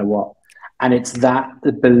unicorn no matter what, and it's that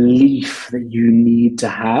the belief that you need to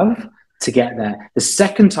have to get there. The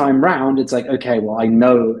second time round, it's like, okay, well, I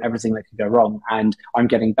know everything that could go wrong and I'm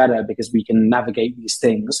getting better because we can navigate these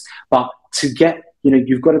things. But to get,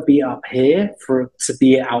 you've got to be up here to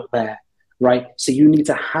be out there, right? So you need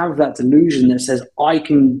to have that delusion that says, I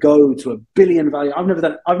can go to $1 billion value. I've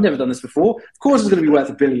never done this before. Of course it's going to be worth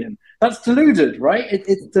 $1 billion. That's deluded, right?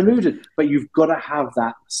 It's deluded. But you've got to have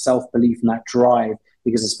that self-belief and that drive,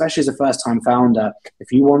 because especially as a first-time founder,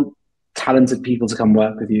 if you want talented people to come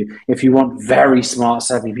work with you, if you want very smart,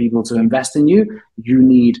 savvy people to invest in you, you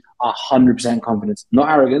need 100% confidence, not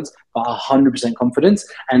arrogance, but 100% confidence.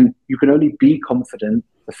 And you can only be confident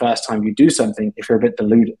the first time you do something if you're a bit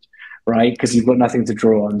deluded, right? Because you've got nothing to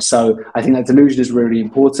draw on. So I think that delusion is really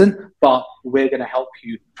important, but we're going to help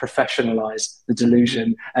you professionalize the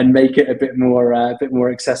delusion and make it a bit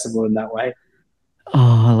more accessible in that way.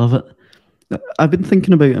 Oh, I love it. I've been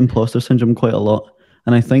thinking about imposter syndrome quite a lot.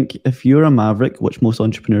 And I think if you're a maverick, which most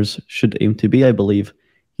entrepreneurs should aim to be, I believe,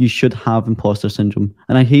 you should have imposter syndrome.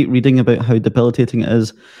 And I hate reading about how debilitating it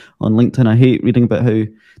is on LinkedIn. I hate reading about how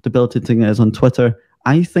debilitating it is on Twitter.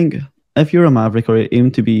 I think if you're a maverick or aim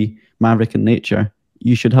to be maverick in nature,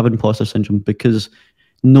 you should have imposter syndrome, because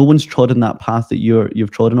no one's trodden that path that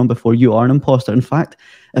you've trodden on before. You are an imposter. In fact,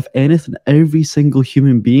 if anything, every single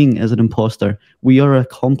human being is an imposter. We are a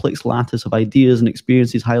complex lattice of ideas and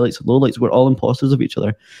experiences, highlights and lowlights. We're all imposters of each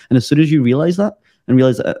other. And as soon as you realize that, and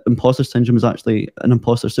realize that imposter syndrome is actually an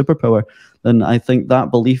imposter superpower, then I think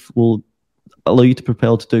that belief will allow you to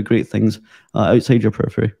propel to do great things outside your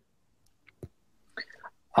periphery.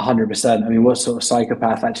 100%. I mean, what sort of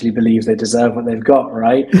psychopath actually believes they deserve what they've got,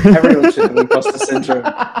 right? Everyone should have imposter syndrome.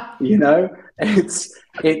 It's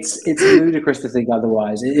ludicrous to think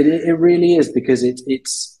otherwise. It really is, because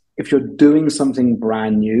it's if you're doing something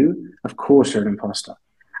brand new, of course you're an imposter,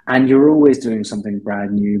 and you're always doing something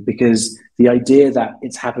brand new, because the idea that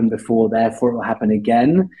it's happened before, therefore it will happen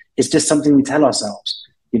again, is just something we tell ourselves.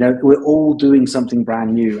 We're all doing something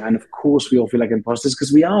brand new, and of course we all feel like imposters,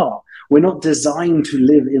 because we are. We're not designed to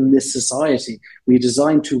live in this society. We're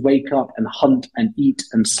designed to wake up and hunt and eat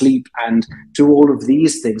and sleep and do all of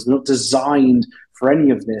these things. We're not designed for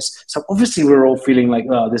any of this. So obviously we're all feeling like,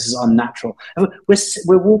 oh, this is unnatural.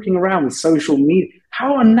 We're walking around with social media.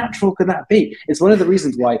 How unnatural can that be? It's one of the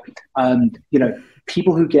reasons why,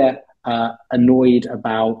 people who get annoyed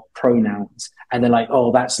about pronouns and they're like,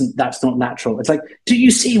 oh, that's not natural. It's like, do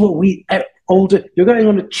you see what you're going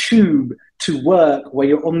on a tube to work where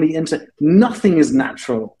you're on the internet. Nothing is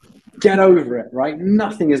natural. Get over it, right?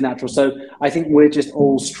 Nothing is natural. So I think we're just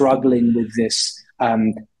all struggling with this,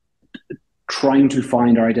 trying to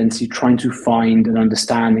find our identity, trying to find an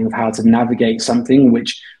understanding of how to navigate something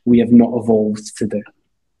which we have not evolved to do.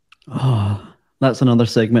 Oh, that's another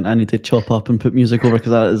segment I need to chop up and put music over,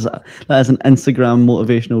 because that is an Instagram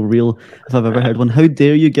motivational reel if I've ever heard one. How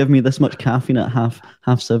dare you give me this much caffeine at half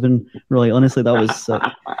 7, Roei? Honestly, that was sick.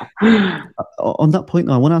 On that point,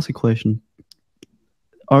 though, I want to ask a question.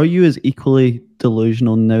 Are you as equally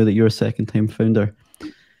delusional now that you're a second-time founder,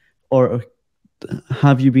 or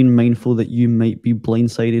have you been mindful that you might be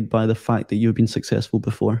blindsided by the fact that you've been successful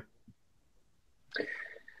before?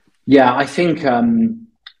 Yeah, I think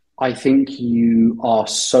you are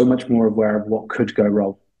so much more aware of what could go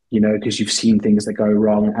wrong, because you've seen things that go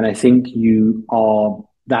wrong. And I think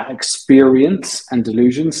that experience and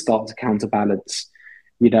delusion start to counterbalance,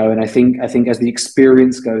 and I think as the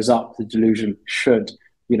experience goes up, the delusion should,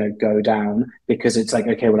 go down, because it's like,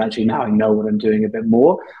 okay, well, actually now I know what I'm doing a bit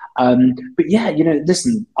more. But yeah,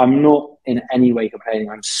 listen, I'm not in any way complaining.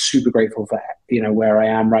 I'm super grateful for, where I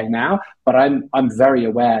am right now, but I'm very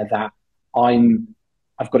aware that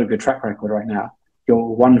I've got a good track record right now. You're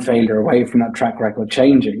one failure away from that track record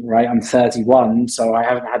changing, right? I'm 31, so I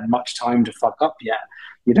haven't had much time to fuck up yet.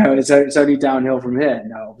 It's only downhill from here.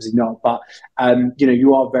 No, obviously not. But,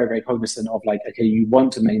 you are very, very cognizant of like, okay, you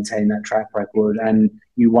want to maintain that track record and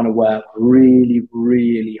you want to work really,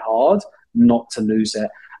 really hard not to lose it.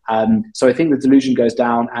 So I think the delusion goes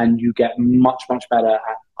down and you get much, much better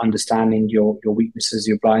at understanding your weaknesses,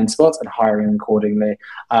 your blind spots, and hiring accordingly.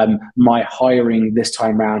 My hiring this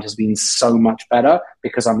time round has been so much better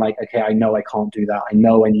because I'm like, okay, I know I can't do that. I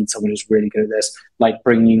know I need someone who's really good at this. Like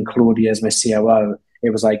bringing in Claudia as my COO It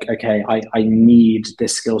was like, okay, I need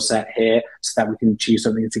this skill set here so that we can achieve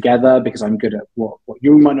something together because I'm good at what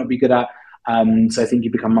you might not be good at. So I think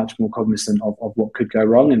you become much more cognizant of what could go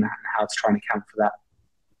wrong and how to try and account for that.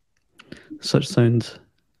 Such sound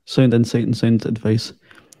insight and sound advice.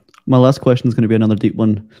 My last question is going to be another deep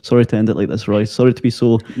one. Sorry to end it like this, Roy. Sorry to be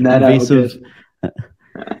so invasive.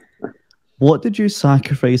 What did you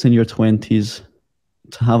sacrifice in your 20s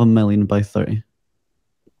to have 1 million by 30?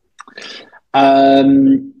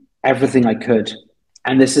 Everything I could.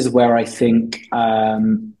 And this is where I think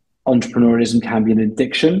entrepreneurialism can be an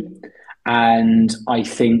addiction. And I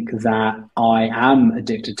think that I am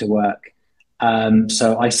addicted to work.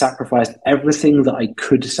 So I sacrificed everything that I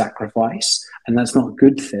could sacrifice, and that's not a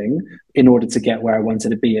good thing, in order to get where I wanted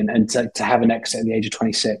to be and to have an exit at the age of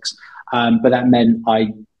 26. But that meant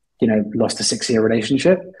I, lost a 6-year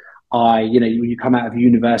relationship. You come out of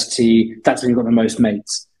university, that's when you've got the most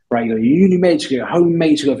mates, right? You got your uni mates, you got your home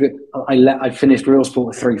mates. I finished real sport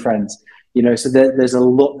with 3 friends, so there's a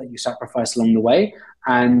lot that you sacrifice along the way.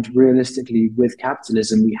 And realistically, with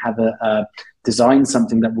capitalism, we have designed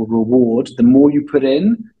something that will reward. The more you put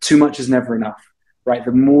in, too much is never enough, right?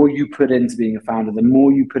 The more you put into being a founder, the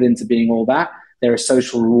more you put into being all that, there is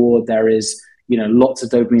social reward, there is, lots of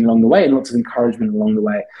dopamine along the way and lots of encouragement along the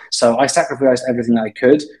way. So I sacrificed everything that I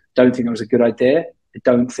could. Don't think that was a good idea. I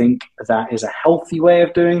don't think that is a healthy way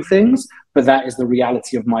of doing things, but that is the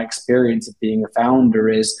reality of my experience of being a founder.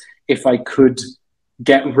 Is if I could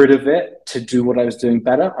get rid of it to do what I was doing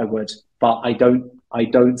better, I would. But I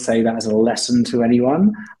don't say that as a lesson to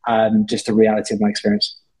anyone, just a reality of my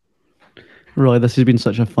experience. Roy, this has been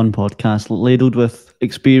such a fun podcast, ladled with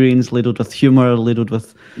experience, ladled with humor, ladled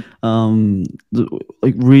with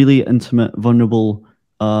really intimate, vulnerable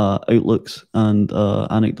outlooks and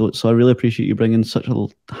anecdotes. So I really appreciate you bringing such a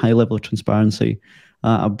high level of transparency,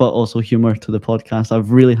 but also humor to the podcast.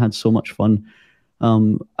 I've really had so much fun.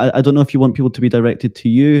 I don't know if you want people to be directed to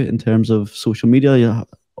you in terms of social media,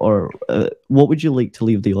 or what would you like to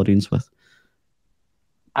leave the audience with?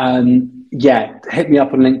 Yeah, hit me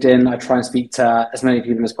up on LinkedIn. I try and speak to as many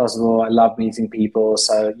people as possible. I love meeting people.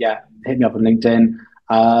 So yeah, hit me up on LinkedIn.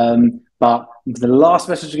 But the last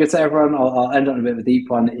message to get to everyone, I'll end on a bit of a deep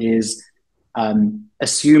one, is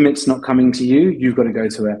assume it's not coming to you. You've got to go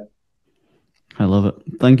to it. I love it.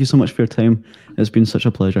 Thank you so much for your time. It's been such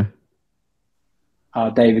a pleasure.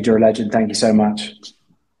 David, you're a legend. Thank you so much.